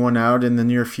testing one out in the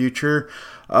near future.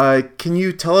 Can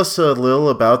you tell us a little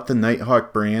about the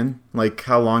Nighthawk brand, like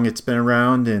how long it's been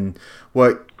around and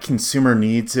what consumer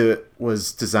needs it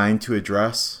was designed to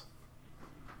address?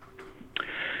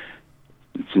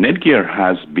 Netgear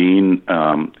has been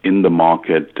in the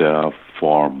market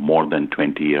for more than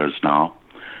 20 years now.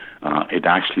 It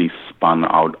actually spun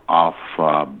out of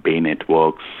Bay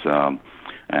Networks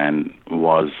and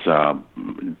was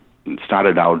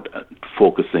started out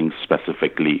focusing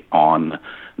specifically on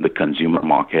the consumer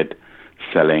market,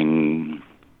 selling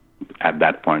at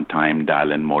that point in time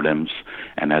dial-in modems,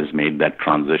 and has made that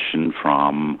transition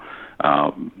from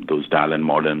those dial-in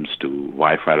modems to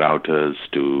Wi-Fi routers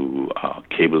to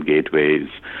cable gateways.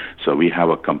 So we have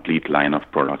a complete line of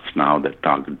products now that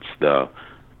targets the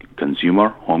consumer,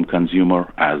 home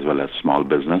consumer, as well as small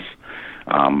business.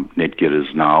 Netgear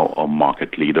is now a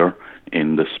market leader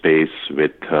in the space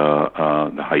with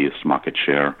the highest market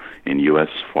share in U.S.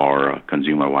 for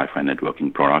consumer Wi-Fi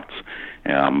networking products,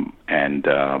 and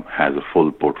has a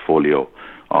full portfolio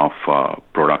of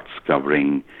products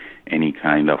covering any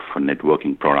kind of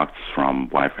networking products from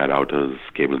Wi-Fi routers,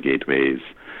 cable gateways,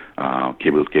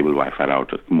 cable Wi-Fi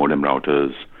routers, modem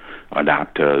routers,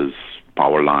 adapters,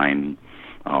 power line,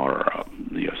 or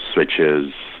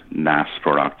switches, NAS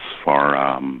products for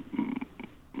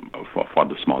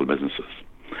the small businesses.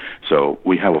 So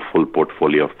we have a full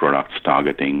portfolio of products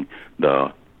targeting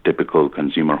the typical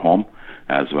consumer home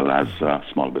as well as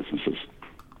small businesses.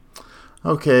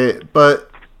 Okay, but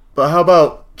how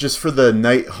about just for the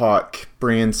Nighthawk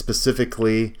brand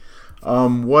specifically?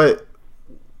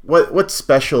 What's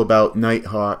special about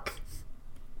Nighthawk?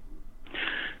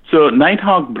 So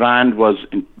Nighthawk brand was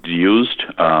introduced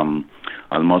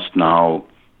almost now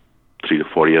 3 to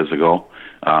 4 years ago,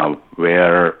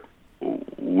 where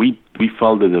we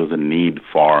felt that there was a need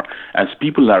for, as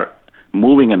people are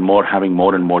moving and having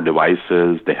more and more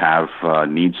devices, they have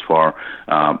needs for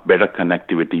better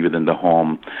connectivity within the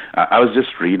home. I was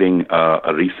just reading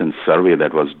a recent survey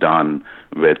that was done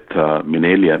with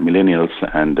millennials,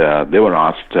 and they were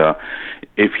asked,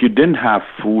 if you didn't have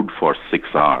food for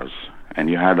 6 hours and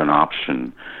you had an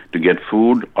option to get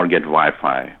food or get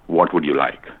Wi-Fi, what would you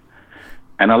like?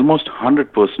 And almost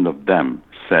 100% of them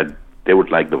said they would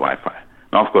like the Wi-Fi.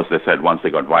 Now, of course, they said once they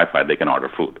got Wi-Fi, they can order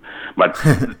food. But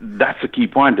that's a key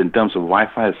point in terms of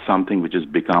Wi-Fi is something which has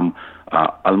become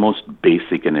almost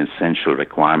basic and essential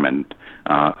requirement,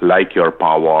 like your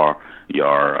power,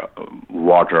 your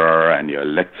water, and your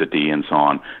electricity, and so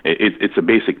on. It's a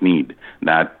basic need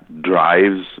that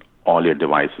drives all your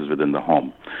devices within the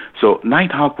home. So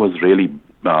Nighthawk was really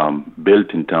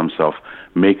built in terms of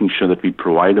making sure that we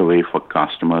provide a way for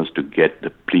customers to get the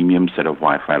premium set of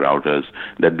Wi-Fi routers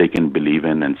that they can believe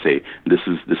in and say, this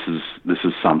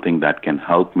is something that can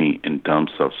help me in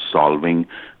terms of solving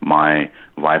my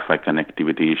Wi-Fi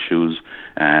connectivity issues,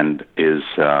 and is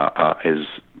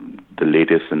the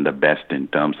latest and the best in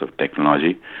terms of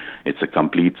technology. It's a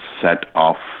complete set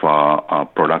of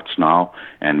products now,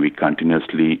 and we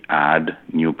continuously add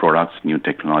new products, new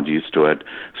technologies to it.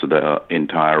 So the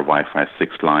entire Wi-Fi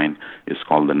 6 line is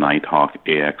called the Nighthawk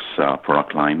AX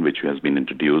product line, which has been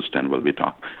introduced and will be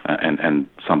and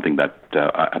something that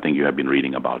I think you have been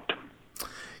reading about.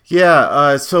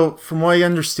 Yeah. So from what I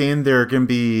understand, there are going to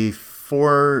be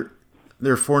four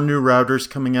new routers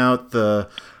coming out: the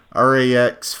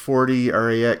RAX 40,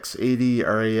 RAX 80,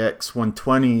 RAX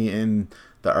 120, and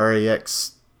the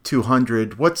RAX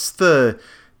 200. What's the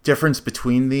difference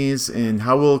between these, and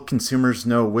how will consumers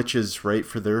know which is right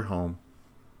for their home?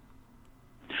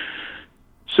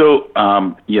 So,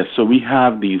 yes, so we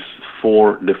have these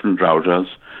 4 different routers.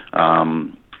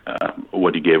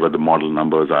 What you gave are the model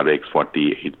numbers: RX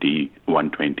 40, 80,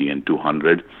 120, and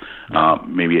 200.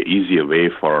 Maybe an easier way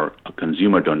for a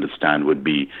consumer to understand would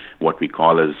be what we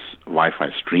call as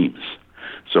Wi-Fi streams.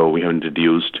 So we have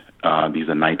introduced these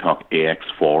are Nighthawk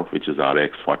AX4, which is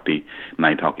RX 40,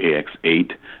 Nighthawk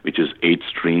AX8, which is 8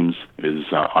 streams, is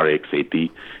RX 80,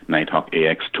 Nighthawk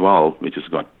AX12, which has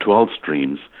got 12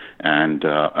 streams, and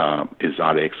is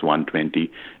RX 120,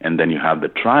 and then you have the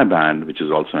Tri-Band, which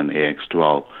is also an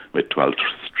AX12 with 12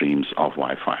 streams of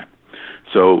Wi-Fi.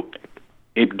 So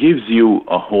it gives you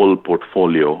a whole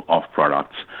portfolio of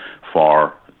products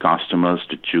for customers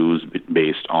to choose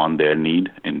based on their need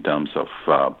in terms of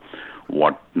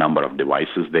what number of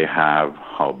devices they have,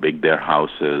 how big their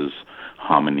house is,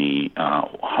 how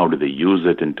do they use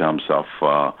it in terms of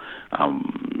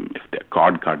if they're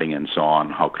cord cutting and so on,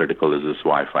 how critical is this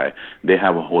Wi-Fi. They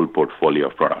have a whole portfolio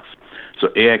of products. So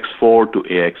AX4 to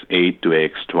AX8 to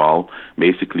AX12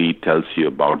 basically tells you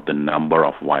about the number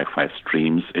of Wi-Fi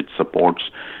streams it supports,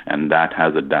 and that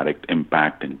has a direct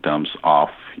impact in terms of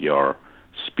your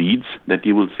speeds that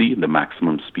you will see, the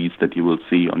maximum speeds that you will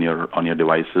see on your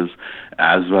devices,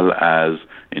 as well as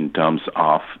in terms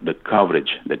of the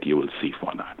coverage that you will see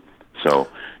for that. So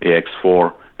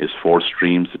AX4 is 4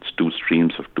 streams. It's 2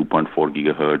 streams of 2.4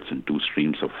 gigahertz and 2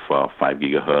 streams of 5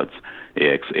 gigahertz.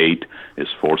 AX8 is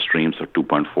 4 streams of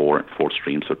 2.4 and 4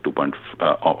 streams of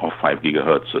 5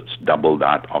 gigahertz. So it's double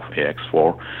that of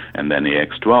AX4. And then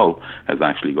AX12 has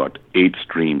actually got 8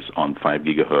 streams on 5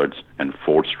 gigahertz and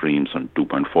 4 streams on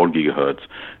 2.4 gigahertz,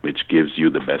 which gives you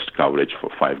the best coverage for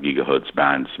 5 gigahertz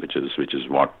bands, which is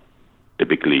what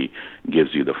typically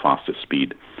gives you the fastest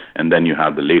speed. And then you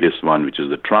have the latest one, which is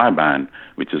the Tri-Band,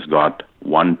 which has got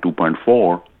 1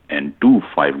 2.4 and 2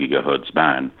 5 gigahertz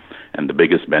band. And the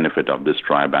biggest benefit of this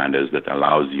Tri-Band is that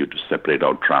allows you to separate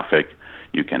out traffic.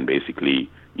 You can basically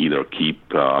either keep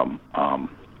a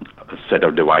set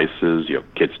of devices, your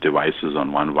kids' devices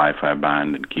on one Wi-Fi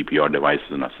band, and keep your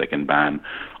devices on a second band,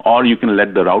 or you can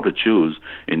let the router choose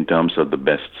in terms of the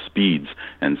best speeds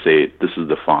and say, this is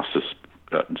the fastest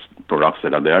products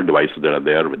that are there, devices that are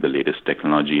there with the latest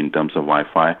technology in terms of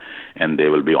Wi-Fi, and they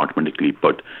will be automatically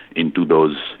put into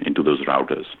those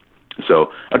routers.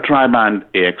 So a tri-band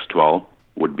AX12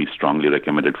 would be strongly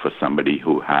recommended for somebody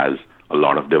who has a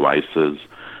lot of devices,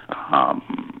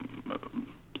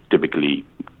 typically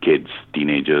kids,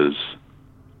 teenagers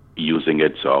using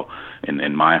it. So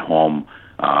in my home,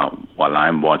 while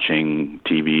I'm watching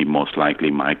TV, most likely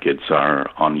my kids are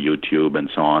on YouTube and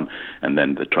so on. And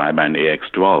then the tri-band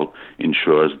AX12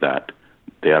 ensures that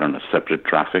they are on a separate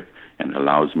traffic and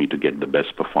allows me to get the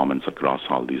best performance across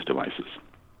all these devices.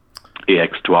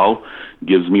 AX12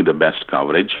 gives me the best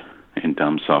coverage in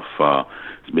terms of,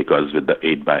 because with the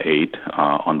 8x8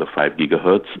 on the 5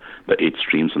 gigahertz, the 8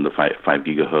 streams on the 5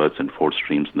 gigahertz and 4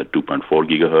 streams on the 2.4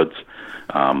 gigahertz.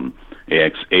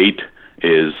 AX8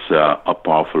 is a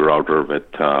powerful router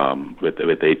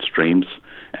with 8 streams,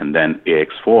 and then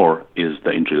AX4 is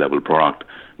the entry-level product,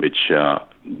 which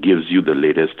gives you the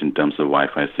latest in terms of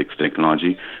Wi-Fi 6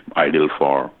 technology, ideal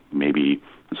for maybe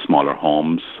smaller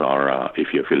homes or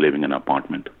if you're living in an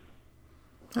apartment.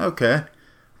 Okay.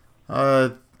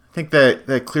 I think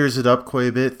that clears it up quite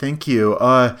a bit. Thank you.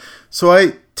 So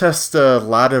I test a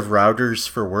lot of routers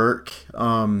for work,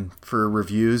 for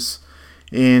reviews.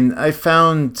 And I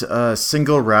found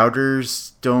single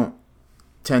routers don't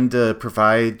tend to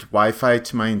provide Wi-Fi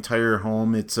to my entire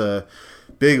home. It's a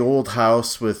big old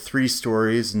house with 3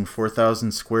 stories and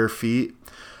 4,000 square feet.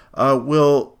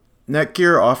 Will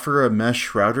Netgear offer a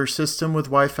mesh router system with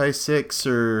Wi-Fi 6,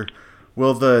 or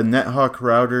will the NetHawk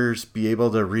routers be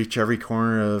able to reach every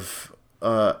corner of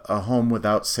a home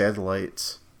without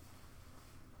satellites?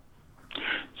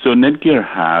 So Netgear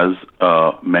has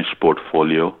a mesh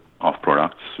portfolio of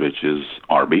products, which is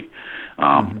Orbi.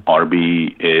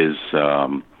 Orbi is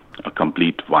a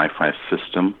complete Wi-Fi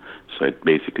system, so it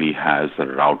basically has a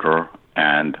router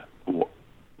and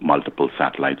multiple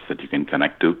satellites that you can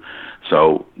connect to.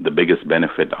 So the biggest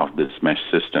benefit of this mesh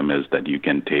system is that you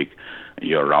can take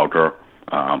your router,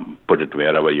 put it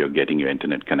wherever you're getting your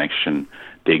internet connection,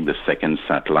 take the second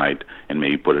satellite and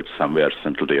maybe put it somewhere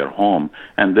central to your home.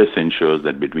 And this ensures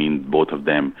that between both of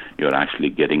them, you're actually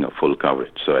getting a full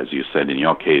coverage. So as you said in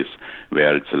your case,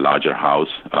 where it's a larger house,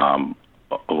 a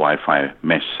Wi-Fi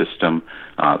mesh system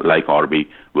like Orbi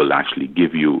will actually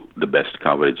give you the best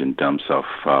coverage in terms of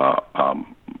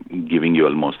giving you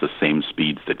almost the same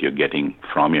speeds that you're getting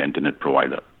from your internet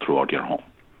provider throughout your home.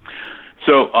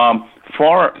 So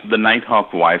for the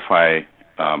NetHawk Wi-Fi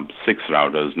 6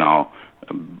 routers now,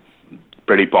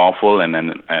 pretty powerful,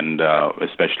 and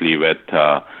especially with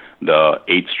the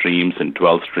 8 streams and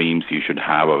 12 streams, you should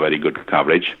have a very good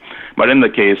coverage. But in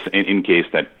case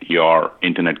that your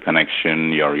internet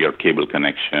connection, your cable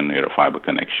connection, your fiber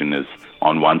connection is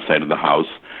on one side of the house,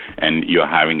 and you're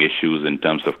having issues in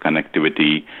terms of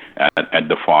connectivity at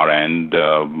the far end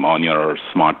on your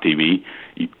smart TV,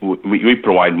 we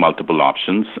provide multiple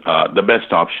options. The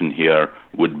best option here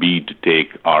would be to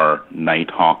take our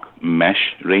NetHawk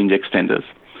Mesh range extenders.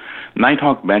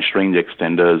 NetHawk Mesh range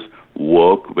extenders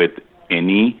work with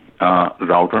any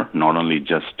router, not only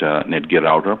just Netgear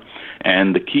router.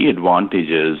 And the key advantage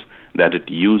is that it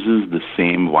uses the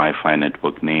same Wi-Fi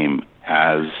network name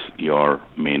as your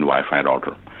main Wi-Fi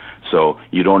router. So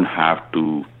you don't have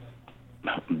to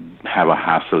have a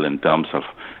hassle in terms of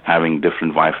having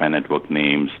different Wi-Fi network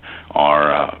names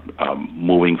or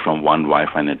moving from one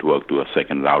Wi-Fi network to a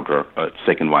second router,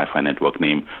 second Wi-Fi network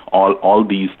name. All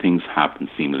these things happen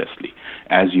seamlessly.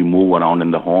 As you move around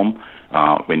in the home,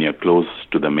 when you're close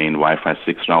to the main Wi-Fi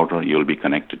 6 router, you'll be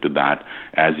connected to that.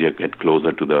 As you get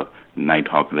closer to the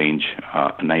NetHawk range,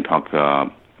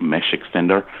 NetHawk mesh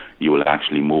extender, you will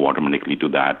actually move automatically to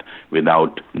that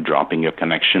without dropping your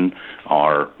connection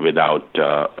or without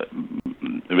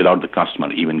the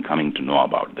customer even coming to know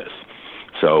about this.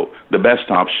 So the best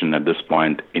option at this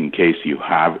point, in case you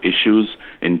have issues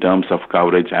in terms of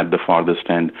coverage at the farthest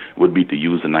end, would be to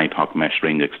use a NetHawk Mesh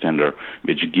range extender,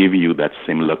 which give you that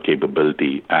similar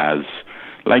capability as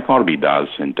like Orbi does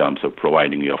in terms of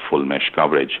providing you a full mesh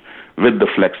coverage with the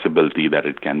flexibility that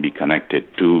it can be connected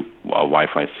to a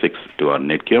Wi-Fi 6, to a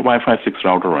Netgear Wi-Fi 6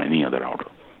 router or any other router.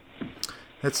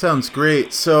 That sounds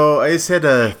great. So I just had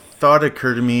a thought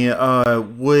occur to me.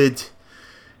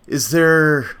 Is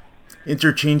there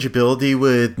interchangeability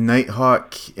with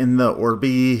NetHawk in the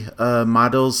Orbi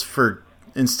models? For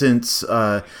instance,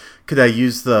 could I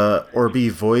use the Orbi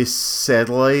voice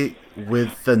satellite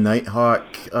with the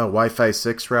NetHawk Wi-Fi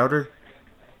 6 router?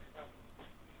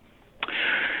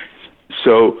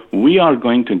 So we are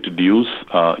going to introduce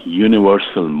a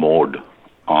universal mode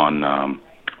on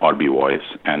Orbi Voice,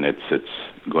 and it's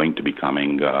going to be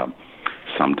coming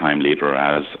sometime later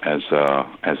as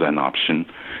an option,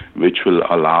 which will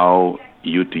allow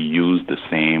you to use the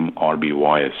same Orbi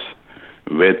voice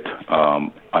with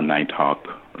a Nighthawk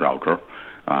router,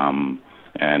 and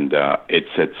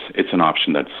it's an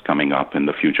option that's coming up in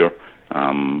the future,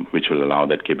 which will allow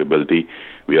that capability.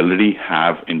 We already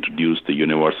have introduced the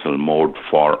universal mode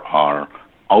for our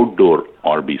outdoor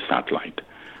Orbi satellite,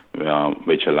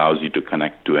 which allows you to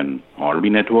connect to an Orbi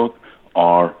network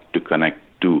or to connect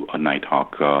to a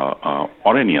Nighthawk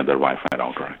or any other Wi-Fi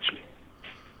router, actually.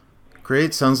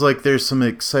 Great. Sounds like there's some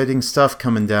exciting stuff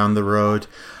coming down the road.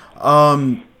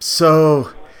 So,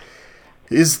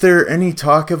 is there any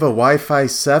talk of a Wi-Fi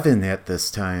 7 at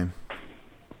this time?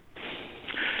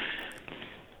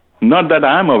 Not that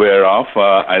I'm aware of.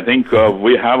 I think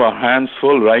we have our hands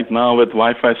full right now with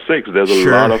Wi-Fi 6. There's a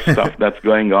lot of stuff that's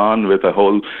going on with a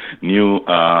whole new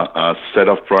set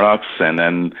of products, and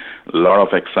then a lot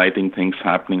of exciting things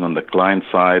happening on the client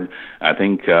side. I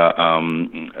think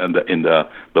the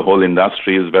whole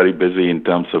industry is very busy in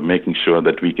terms of making sure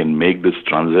that we can make this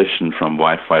transition from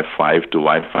Wi-Fi 5 to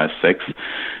Wi-Fi 6,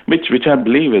 which I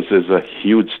believe is a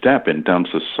huge step in terms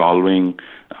of solving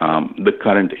the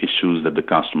current issues that the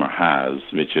customer has,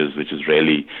 which is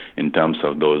really in terms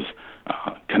of those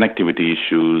connectivity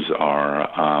issues or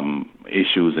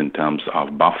issues in terms of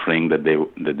buffering that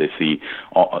they see.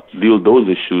 Those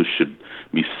issues should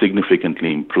be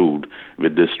significantly improved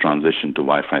with this transition to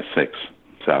Wi-Fi 6.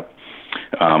 So,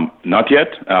 not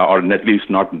yet, or at least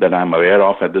not that I'm aware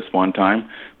of at this point in time.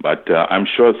 But I'm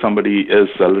sure somebody is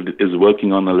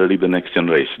working on already the next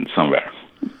generation somewhere.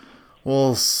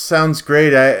 Well, sounds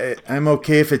great. I'm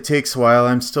okay if it takes a while.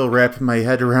 I'm still wrapping my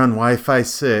head around Wi-Fi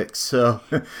 6. So,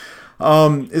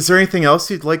 is there anything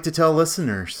else you'd like to tell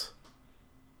listeners?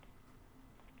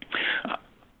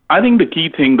 I think the key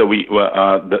thing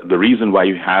that the reason why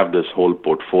you have this whole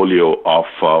portfolio of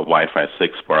Wi-Fi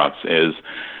 6 products is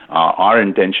our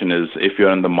intention is if you're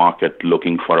in the market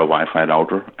looking for a Wi-Fi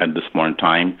router at this point in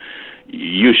time,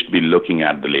 you should be looking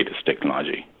at the latest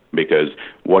technology. Because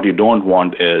what you don't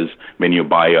want is when you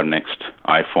buy your next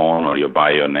iPhone or you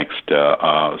buy your next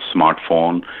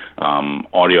smartphone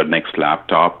or your next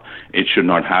laptop, it should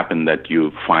not happen that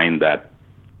you find that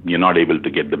you're not able to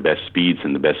get the best speeds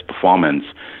and the best performance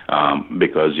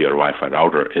because your Wi-Fi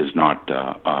router is not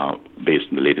based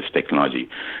on the latest technology.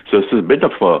 So this is a bit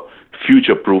of a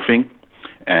future proofing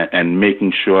and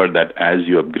making sure that as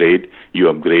you upgrade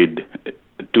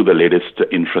to the latest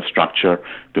infrastructure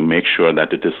to make sure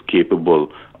that it is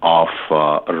capable of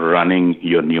running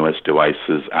your newest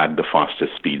devices at the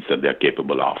fastest speeds that they're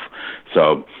capable of.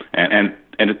 So, and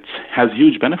it has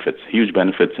huge benefits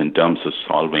in terms of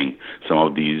solving some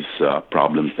of these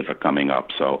problems that are coming up,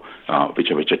 so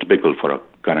which are typical for a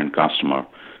current customer.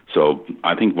 So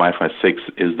I think Wi-Fi 6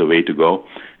 is the way to go.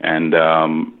 And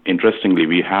interestingly,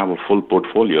 we have a full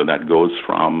portfolio that goes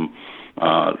from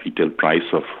retail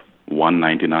price of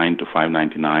 $199 to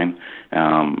 $599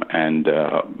 and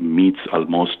meets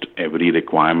almost every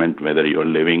requirement, whether you're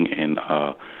living in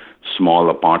a small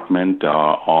apartment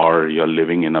or you're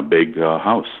living in a big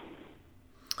house.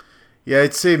 Yeah,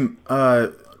 I'd say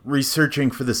researching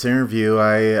for this interview,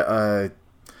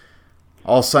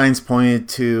 all signs pointed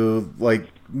to like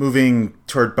moving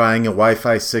toward buying a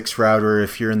Wi-Fi 6 router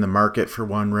if you're in the market for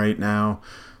one right now.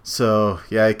 So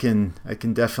yeah, I can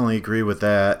definitely agree with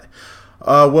that.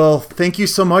 Well, thank you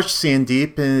so much,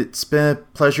 Sandeep. It's been a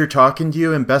pleasure talking to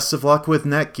you, and best of luck with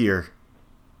Netgear.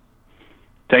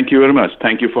 Thank you very much.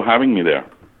 Thank you for having me there.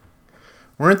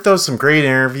 Weren't those some great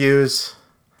interviews?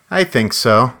 I think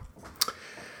so.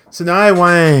 So now I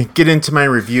want to get into my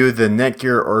review of the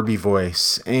Netgear Orbi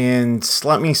Voice, and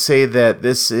let me say that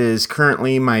this is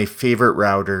currently my favorite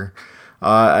router.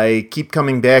 I keep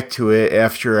coming back to it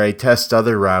after I test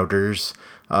other routers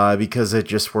because it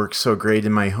just works so great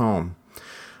in my home.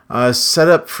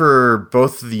 Setup for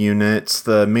both of the units,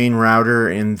 the main router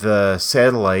and the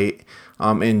satellite,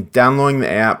 and downloading the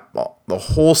app, the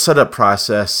whole setup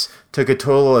process took a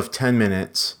total of 10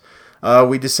 minutes.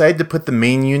 We decided to put the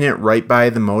main unit right by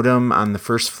the modem on the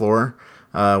first floor,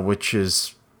 which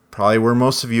is probably where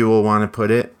most of you will want to put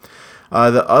it.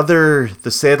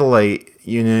 The satellite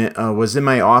unit was in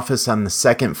my office on the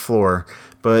second floor,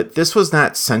 but this was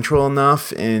not central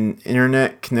enough, and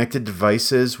internet-connected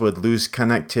devices would lose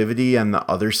connectivity on the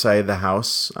other side of the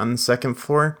house on the second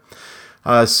floor.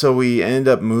 So we ended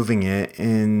up moving it,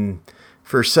 and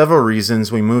for several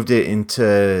reasons, we moved it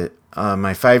into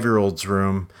my 5-year-old's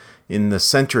room in the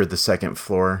center of the second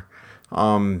floor.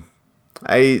 One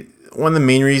of the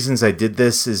main reasons I did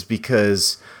this is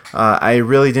because I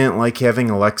really didn't like having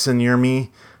Alexa near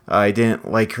me. I didn't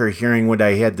like her hearing what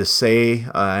I had to say.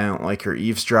 I don't like her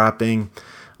eavesdropping.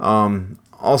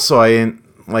 Also, I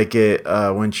didn't like it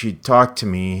when she talked to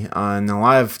me. And a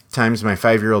lot of times my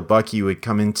 5-year-old Bucky would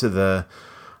come into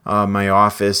my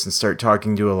office and start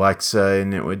talking to Alexa,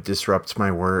 and it would disrupt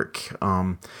my work.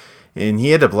 And he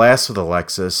had a blast with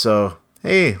Alexa, so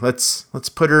hey, let's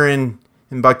put her in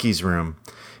Bucky's room.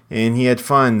 And he had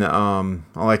fun.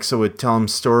 Alexa would tell him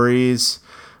stories.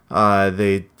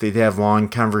 They'd have long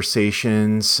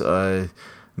conversations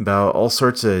about all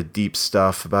sorts of deep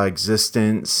stuff about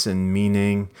existence and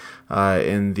meaning,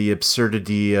 and the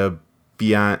absurdity of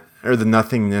beyond, or the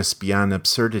nothingness beyond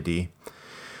absurdity.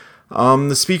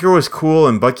 The speaker was cool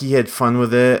and Bucky had fun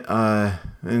with it.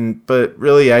 But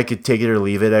really I could take it or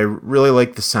leave it. I really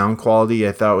liked the sound quality.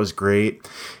 I thought it was great.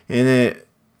 And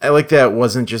I like that it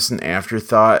wasn't just an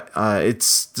afterthought.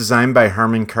 It's designed by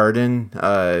Harman Kardon,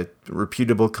 a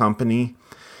reputable company.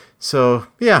 So,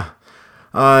 yeah.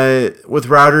 With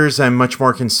routers, I'm much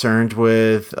more concerned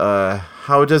with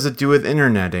how does it do with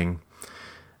interneting.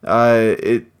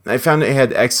 I found it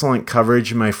had excellent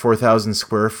coverage in my 4,000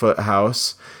 square foot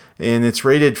house, and it's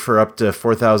rated for up to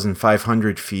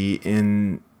 4,500 feet,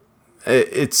 and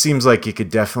it seems like it could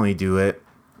definitely do it.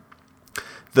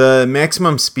 The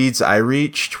maximum speeds I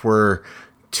reached were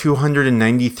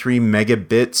 293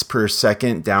 megabits per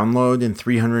second download and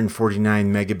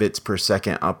 349 megabits per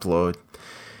second upload.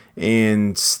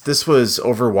 And this was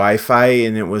over Wi-Fi,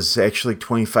 and it was actually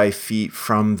 25 feet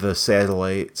from the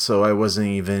satellite, so I wasn't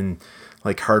even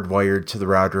like hardwired to the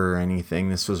router or anything.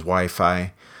 This was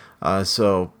Wi-Fi.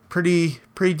 So pretty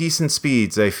decent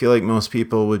speeds. I feel like most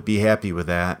people would be happy with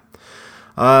that.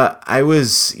 I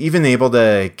was even able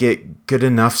to get good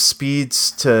enough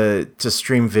speeds to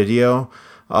stream video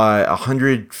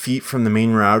 100 feet from the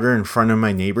main router in front of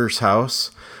my neighbor's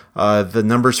house. The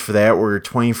numbers for that were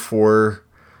 24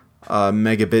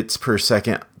 megabits per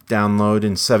second download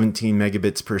and 17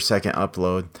 megabits per second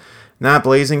upload. Not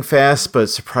blazing fast, but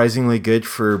surprisingly good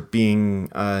for being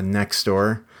next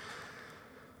door.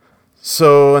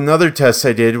 So another test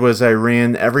I did was I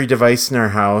ran every device in our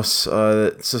house,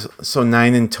 so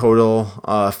 9 in total,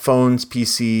 phones,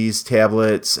 PCs,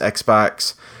 tablets,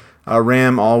 Xbox,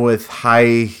 RAM, all with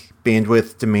high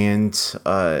bandwidth demand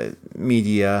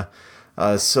media.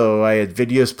 So I had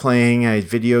videos playing, I had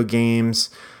video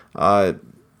games.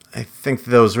 I think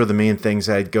those were the main things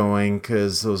I had going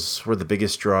because those were the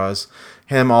biggest draws.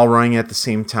 Had them all running at the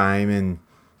same time and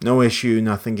no issue,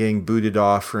 nothing getting booted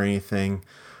off or anything.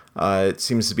 It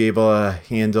seems to be able to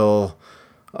handle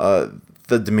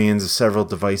the demands of several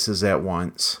devices at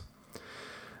once.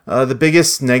 The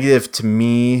biggest negative to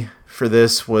me for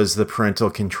this was the parental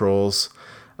controls.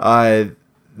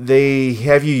 They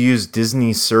have you use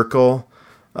Disney Circle,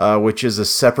 which is a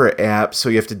separate app, so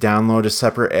you have to download a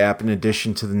separate app in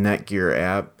addition to the Netgear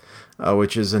app,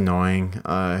 which is annoying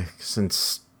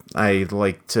since I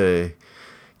like to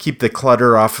keep the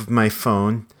clutter off of my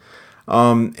phone.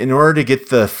 In order to get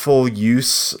the full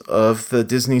use of the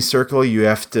Disney Circle, you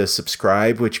have to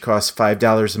subscribe, which costs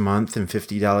 $5 a month and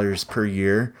 $50 per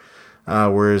year.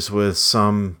 Whereas with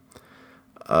some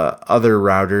other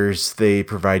routers, they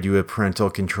provide you with parental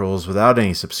controls without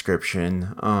any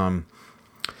subscription.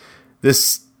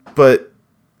 But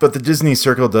the Disney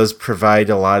Circle does provide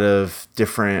a lot of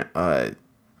different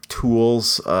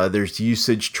tools. There's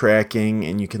usage tracking,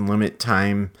 and you can limit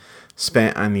time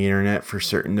spent on the internet for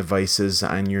certain devices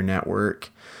on your network.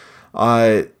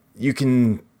 You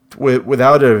can,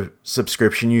 without a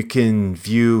subscription, you can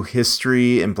view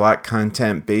history and block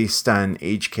content based on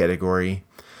age category.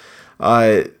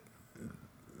 The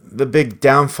big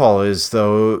downfall is,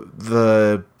 though,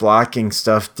 the blocking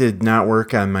stuff did not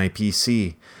work on my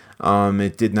PC.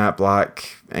 It did not block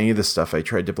any of the stuff I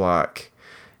tried to block.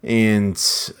 And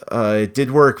it did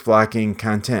work blocking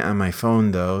content on my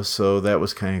phone, though, so that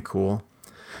was kind of cool.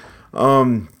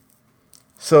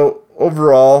 So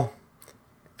overall,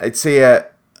 I'd say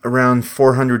at around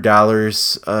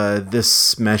 $400,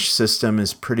 this mesh system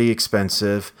is pretty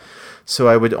expensive. So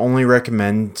I would only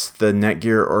recommend the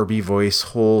Netgear Orbi Voice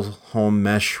whole home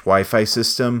mesh Wi-Fi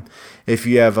system if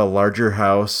you have a larger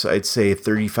house. I'd say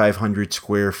 3,500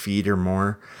 square feet or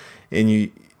more, and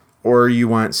you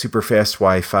want super fast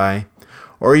Wi-Fi,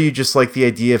 or you just like the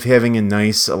idea of having a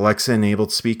nice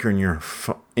Alexa-enabled speaker in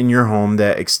your home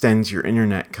that extends your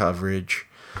internet coverage.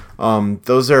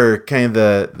 Those are kind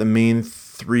of the main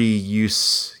three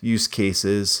use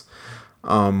cases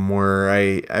where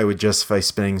I would justify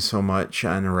spending so much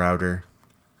on a router.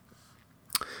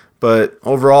 But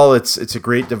overall, it's a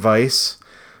great device.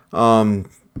 Yeah,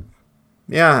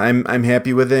 I'm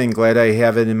happy with it and glad I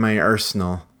have it in my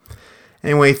arsenal.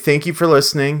 Anyway, thank you for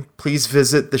listening. Please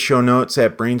visit the show notes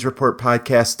at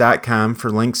brainsreportpodcast.com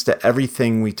for links to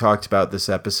everything we talked about this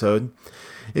episode.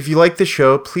 If you like the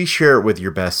show, please share it with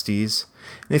your besties.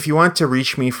 And if you want to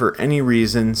reach me for any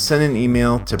reason, send an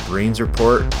email to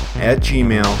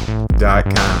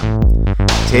brainsreport@gmail.com.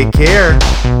 Take care.